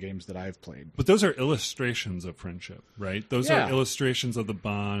right. video games that I've played. But those are illustrations of friendship, right? Those Yeah. are illustrations of the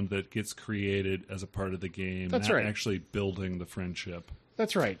bond that gets created as a part of the game. That's not right. actually building the friendship.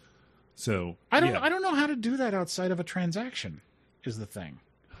 That's right. So I don't know how to do that outside of a transaction, is the thing.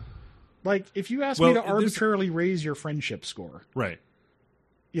 Like, if you ask me to arbitrarily raise your friendship score, right.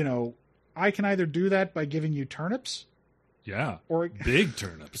 I can either do that by giving you turnips. Yeah. Or big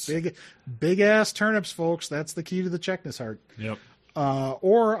turnips. Big ass turnips, folks. That's the key to the Checkness heart. Yep.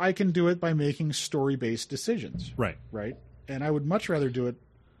 Or I can do it by making story-based decisions. Right. Right. And I would much rather do it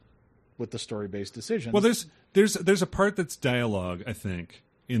with the story-based decisions. Well, there's a part that's dialogue, I think,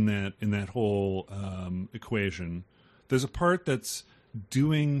 in that whole equation. There's a part that's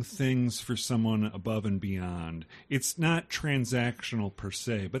doing things for someone above and beyond. It's not transactional per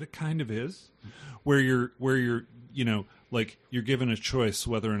se, but it kind of is, where you're like you're given a choice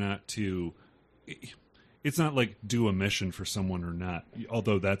whether or not to. It's not like do a mission for someone or not,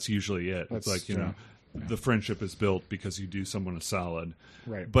 although that's usually it. It's like the friendship is built because you do someone a solid,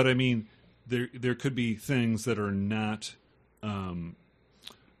 right? But I mean, there could be things that are not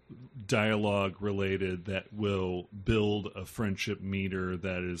dialogue related that will build a friendship meter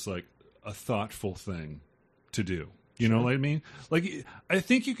that is like a thoughtful thing to do. You know what I mean? Like, I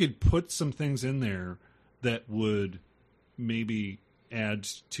think you could put some things in there that would maybe add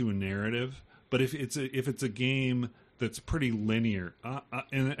to a narrative. But if it's a game that's pretty linear,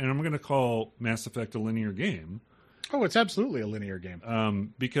 and I'm going to call Mass Effect a linear game. Oh, it's absolutely a linear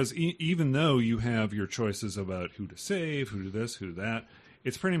game. Because even though you have your choices about who to save, who to this, who to that,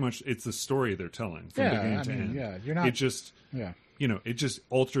 it's pretty much it's the story they're telling from beginning to end. Yeah, you're not. It just it just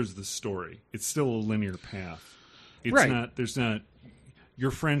alters the story. It's still a linear path. It's right. not. There's not. Your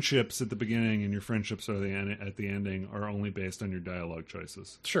friendships at the beginning and your friendships at the ending are only based on your dialogue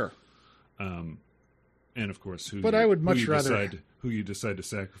choices. Sure. And of course, I would much rather who you decide to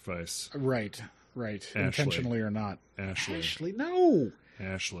sacrifice. Right. Ashley. Intentionally or not. Ashley. No.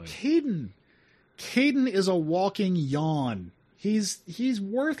 Ashley. Caden is a walking yawn. He's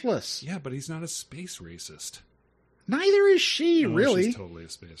worthless. Yeah, but he's not a space racist. Neither is she, really. She's totally a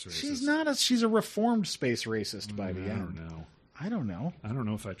space racist. She's not she's a reformed space racist by the end. I don't know. I don't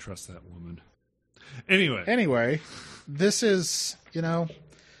know if I trust that woman. Anyway, this is,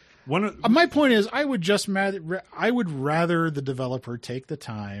 my point is I would rather the developer take the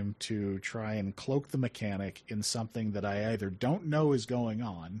time to try and cloak the mechanic in something that I either don't know is going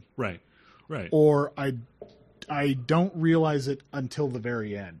on. Right. Or I don't realize it until the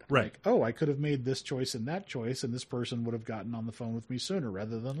very end. Right. Like, oh, I could have made this choice and that choice, and this person would have gotten on the phone with me sooner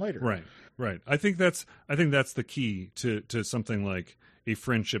rather than later. Right. I think that's the key to something like a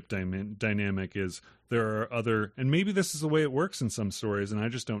friendship dynamic is there are other, and maybe this is the way it works in some stories, and I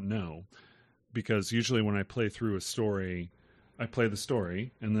just don't know, because usually when I play through a story, I play the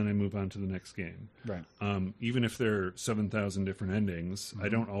story and then I move on to the next game. Right. Even if there are 7,000 different endings, I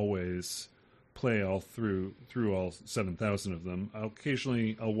don't always play all through all 7,000 of them.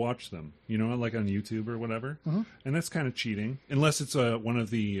 I'll watch them, like on YouTube or whatever, and that's kind of cheating, unless it's one of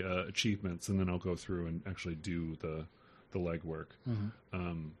the achievements, and then I'll go through and actually do the legwork.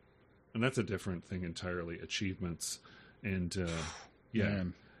 And that's a different thing entirely. Achievements, and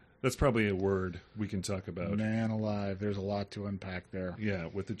That's probably a word we can talk about. Man alive, there's a lot to unpack there. Yeah,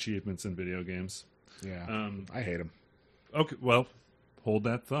 with achievements in video games. Yeah, I hate them. Okay, well, hold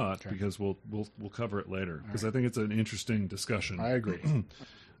that thought because we'll cover it later because I think it's an interesting discussion. I agree.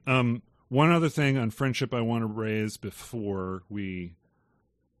 One other thing on friendship I want to raise before we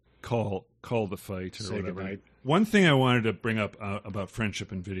call the fight or Say whatever. goodnight. One thing I wanted to bring up about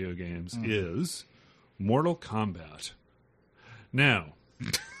friendship in video games is Mortal Kombat. Now,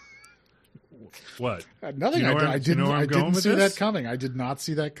 what? Nothing. Do you know where- I do you know didn't. where I'm I going didn't with see this? that coming. I did not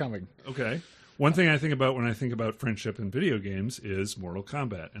see that coming. Okay. One thing I think about when I think about friendship in video games is Mortal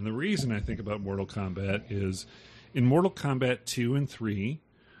Kombat. And the reason I think about Mortal Kombat is in Mortal Kombat 2 and 3,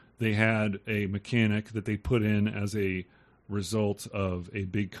 they had a mechanic that they put in as a result of a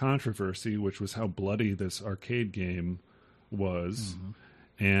big controversy, which was how bloody this arcade game was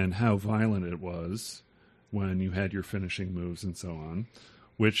and how violent it was when you had your finishing moves and so on,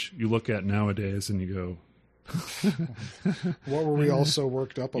 which you look at nowadays and you go, What were we all so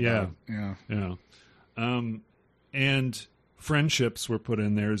worked up about? Yeah. And friendships were put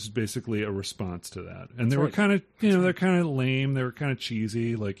in there as basically a response to that. And they were right. kind of, they're kind of lame. They were kind of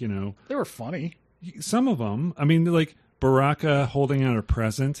cheesy. Like, They were funny. some of them, I mean, like Baraka holding out a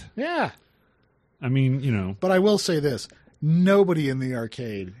present. Yeah. I mean, But I will say this. Nobody in the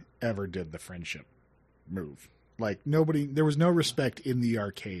arcade ever did the friendship move. Like, nobody, there was no respect in the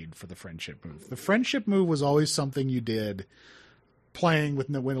arcade for the friendship move. The friendship move was always something you did playing with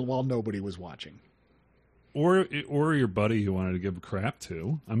while nobody was watching. or your buddy you wanted to give a crap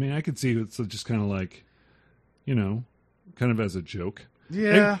to. I mean, I could see it's just kind of like, kind of as a joke.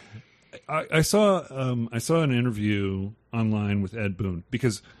 Yeah. I saw an interview online with Ed Boon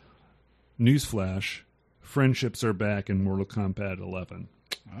because newsflash, friendships are back in Mortal Kombat 11.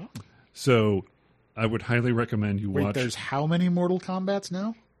 Oh. So I would highly recommend you Wait, watch. there's how many Mortal Kombats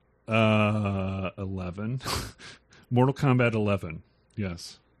now? 11. Mortal Kombat 11.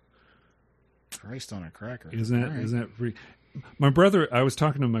 Yes. Christ on a cracker. Isn't All right. that free? My brother, I was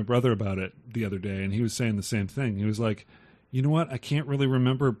talking to my brother about it the other day, and he was saying the same thing. He was like, you know what? I can't really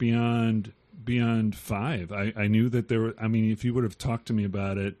remember beyond 5. I knew that there were, I mean, if you would have talked to me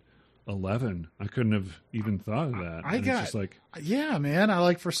about it, 11, I couldn't have even thought of that. I And got, it's just like, yeah, man. I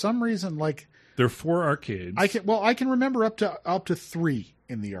like, for some reason, like, there are 4 arcades. I can remember up to 3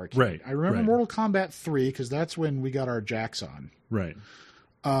 in the arcade. Right, I remember right. Mortal Kombat 3 because that's when we got our jacks on. Right.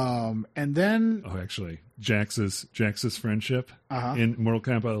 And then Oh, actually, Jax's friendship Uh-huh. in Mortal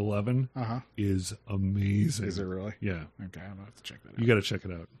Kombat 11 Uh-huh. is amazing. Is it really? Yeah. Okay, I'm gonna have to check that out. You got to check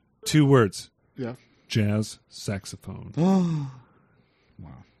it out. 2 words. Yeah. Jazz saxophone.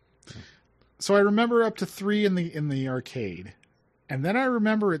 Wow. So I remember up to 3 in the arcade. And then I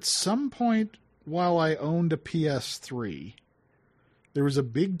remember at some point while I owned a PS3, there was a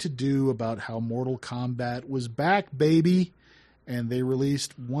big to-do about how Mortal Kombat was back, baby. And they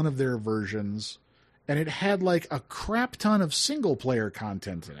released one of their versions, and it had like a crap ton of single-player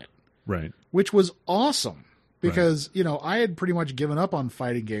content in it, Right. which was awesome because, I had pretty much given up on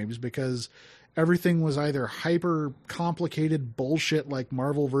fighting games because everything was either hyper complicated bullshit like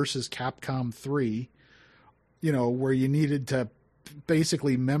Marvel vs. Capcom 3, where you needed to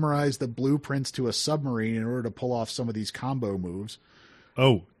basically memorize the blueprints to a submarine in order to pull off some of these combo moves.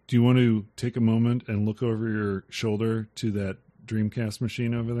 Oh, do you want to take a moment and look over your shoulder to that Dreamcast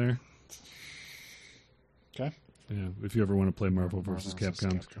machine over there? Okay. Yeah, if you ever want to play Marvel Marvel vs. vs.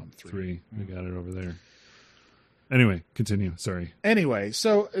 Capcom Capcom 3, we got it over there. Anyway, continue. Sorry. Anyway,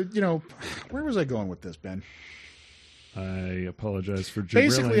 so, where was I going with this, Ben? I apologize for gibbering.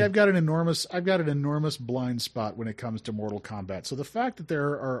 Basically, I've got an enormous blind spot when it comes to Mortal Kombat. So the fact that there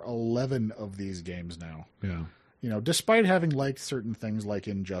are 11 of these games now, Yeah. despite having liked certain things like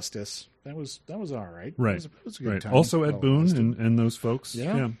Injustice, that was all right. Right. It was a good Right. time. Also Ed Well Boon lasted. and those folks.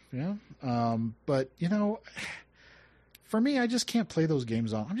 Yeah. But for me, I just can't play those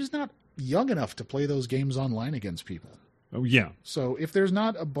games on. I'm just not young enough to play those games online against people. Oh, yeah. So if there's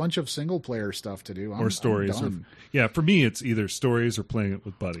not a bunch of single player stuff to do, Or stories. I'm done. Yeah, for me, it's either stories or playing it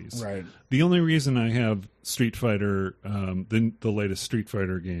with buddies. Right. The only reason I have Street Fighter, the latest Street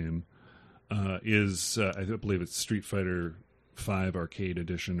Fighter game, is I believe it's Street Fighter 5 Arcade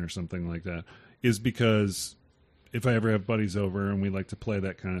Edition or something like that, is because if I ever have buddies over and we like to play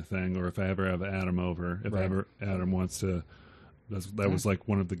that kind of thing, or if I ever have Adam over, if Right. ever Adam wants to, that was like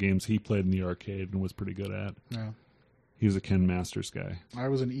one of the games he played in the arcade and was pretty good at. Yeah. He was a Ken Masters guy. I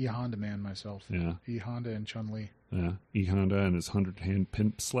was an E-Honda man myself. Yeah. E-Honda and Chun-Li. Yeah. E-Honda and his 100-hand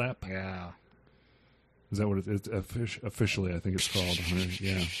pimp slap. Yeah. Is that what it is? Officially, I think it's called. 100,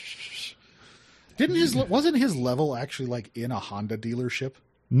 yeah. Wasn't his level actually like in a Honda dealership?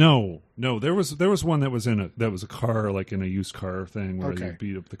 No. There was one that was a car, like in a used car thing where Okay. you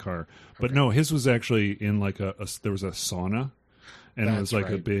beat up the car. But Okay. no, his was actually in like there was a sauna, and it was That's like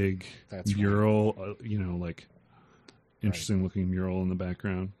a right. big That's mural, like interesting looking mural in the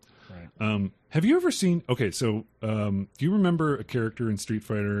background. Right. Have you ever seen? Okay, so do you remember a character in Street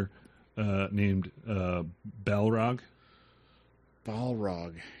Fighter named Balrog?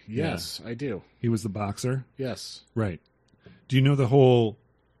 Balrog. Yes, I do. He was the boxer, Yes. right? Do you know the whole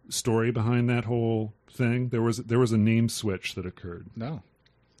story behind that whole thing? There was a name switch that occurred. No.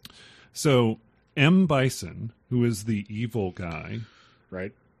 So M. Bison, who is the evil guy,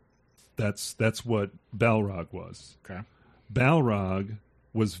 Right. that's what Balrog was. Okay. Balrog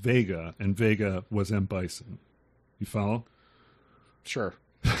was Vega, and Vega was M. Bison. You follow? Sure.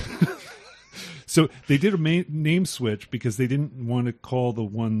 So they did a name switch because they didn't want to call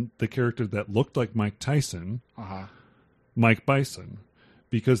the character that looked like Mike Tyson Uh-huh. Mike Bison,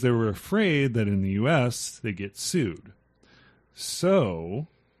 because they were afraid that in the U.S. they get sued. So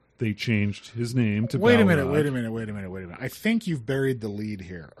they changed his name to Wait a Balrog. minute. I think you've buried the lead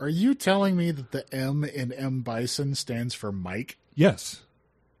here. Are you telling me that the M in M. Bison stands for Mike? Yes.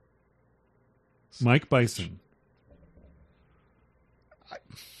 Mike Bison.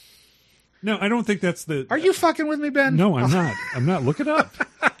 No, I don't think that's the... Are you fucking with me, Ben? No, I'm not. I'm not. Look it up.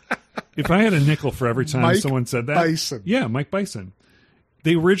 If I had a nickel for every time Mike someone said that... Bison. Yeah, Mike Bison.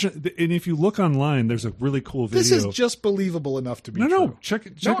 And if you look online, there's a really cool video. This is just believable enough to be true. No, check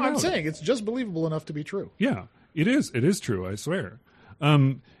it No, out. I'm saying it's just believable enough to be true. Yeah, it is. It is true. I swear.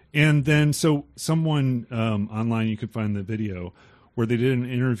 And then so someone online, you could find the video where they did an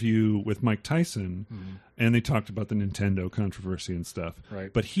interview with Mike Tyson, and they talked about the Nintendo controversy and stuff.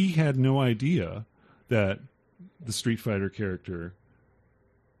 Right. But he had no idea that the Street Fighter character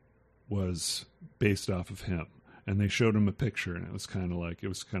was based off of him. And they showed him a picture, and it was kind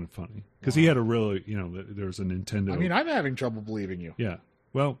of funny because he had a really, there was a Nintendo. I mean, I'm having trouble believing you. Yeah.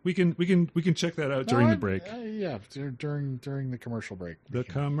 Well, we can check that out during the break. Yeah, during the commercial break. The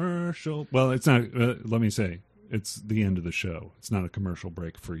commercial. Well, it's not. Let me say, it's the end of the show. It's not a commercial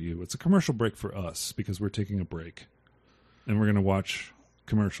break for you. It's a commercial break for us because we're taking a break, and we're going to watch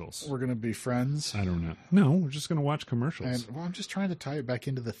commercials. We're going to be friends. I don't know. No, we're just going to watch commercials. And I'm just trying to tie it back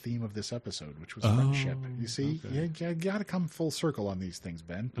into the theme of this episode, which was friendship. You see, okay. you got to come full circle on these things,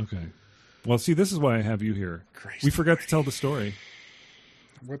 Ben. Okay. Well, see, this is why I have you here. Christ We forgot to tell the story.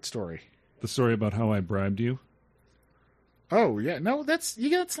 What story? The story about how I bribed you. Oh yeah, no, that's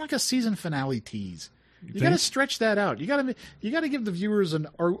like a season finale tease. You think? got to stretch that out. You got to give the viewers an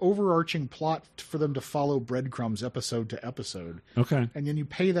overarching plot for them to follow breadcrumbs episode to episode, Okay. and then you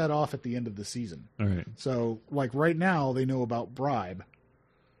pay that off at the end of the season. All right. So, like right now, they know about bribe,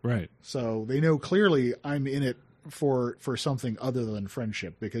 Right. so they know clearly I'm in it for something other than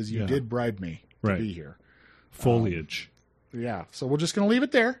friendship because you Yeah. did bribe me to Right. be here. Foliage. Yeah, so we're just going to leave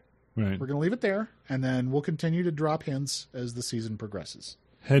it there. Right. We're going to leave it there, and then we'll continue to drop hints as the season progresses.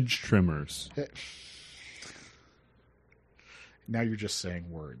 Hedge trimmers. Now you're just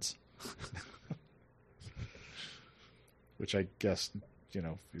saying words. Which I guess,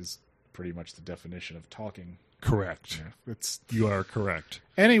 is pretty much the definition of talking. Correct. It's You are correct.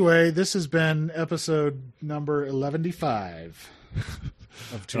 Anyway, this has been episode number 1155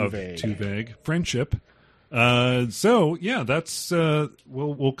 of Too Of Vague. Too Vague. Friendship. So yeah, that's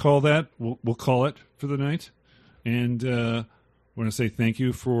we'll call that we'll call it for the night. And I want to say thank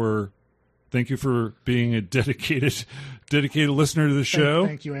you for being a dedicated listener to the show.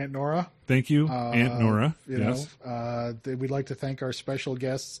 Thank you, Aunt Nora. Thank you, Aunt Nora. Yes, We'd like to thank our special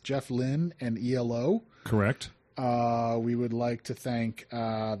guests, Jeff Lynn and ELO. correct. We would like to thank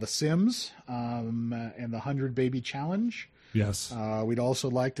The Sims and the 100 Baby Challenge. Yes. We'd also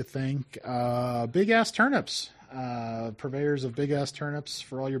like to thank Big Ass Turnips, purveyors of Big Ass Turnips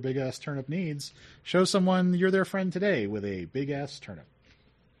for all your Big Ass Turnip needs. Show someone you're their friend today with a Big Ass Turnip.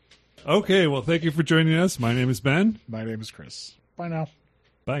 Okay. Well, thank you for joining us. My name is Ben. My name is Chris. Bye now.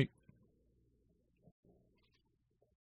 Bye.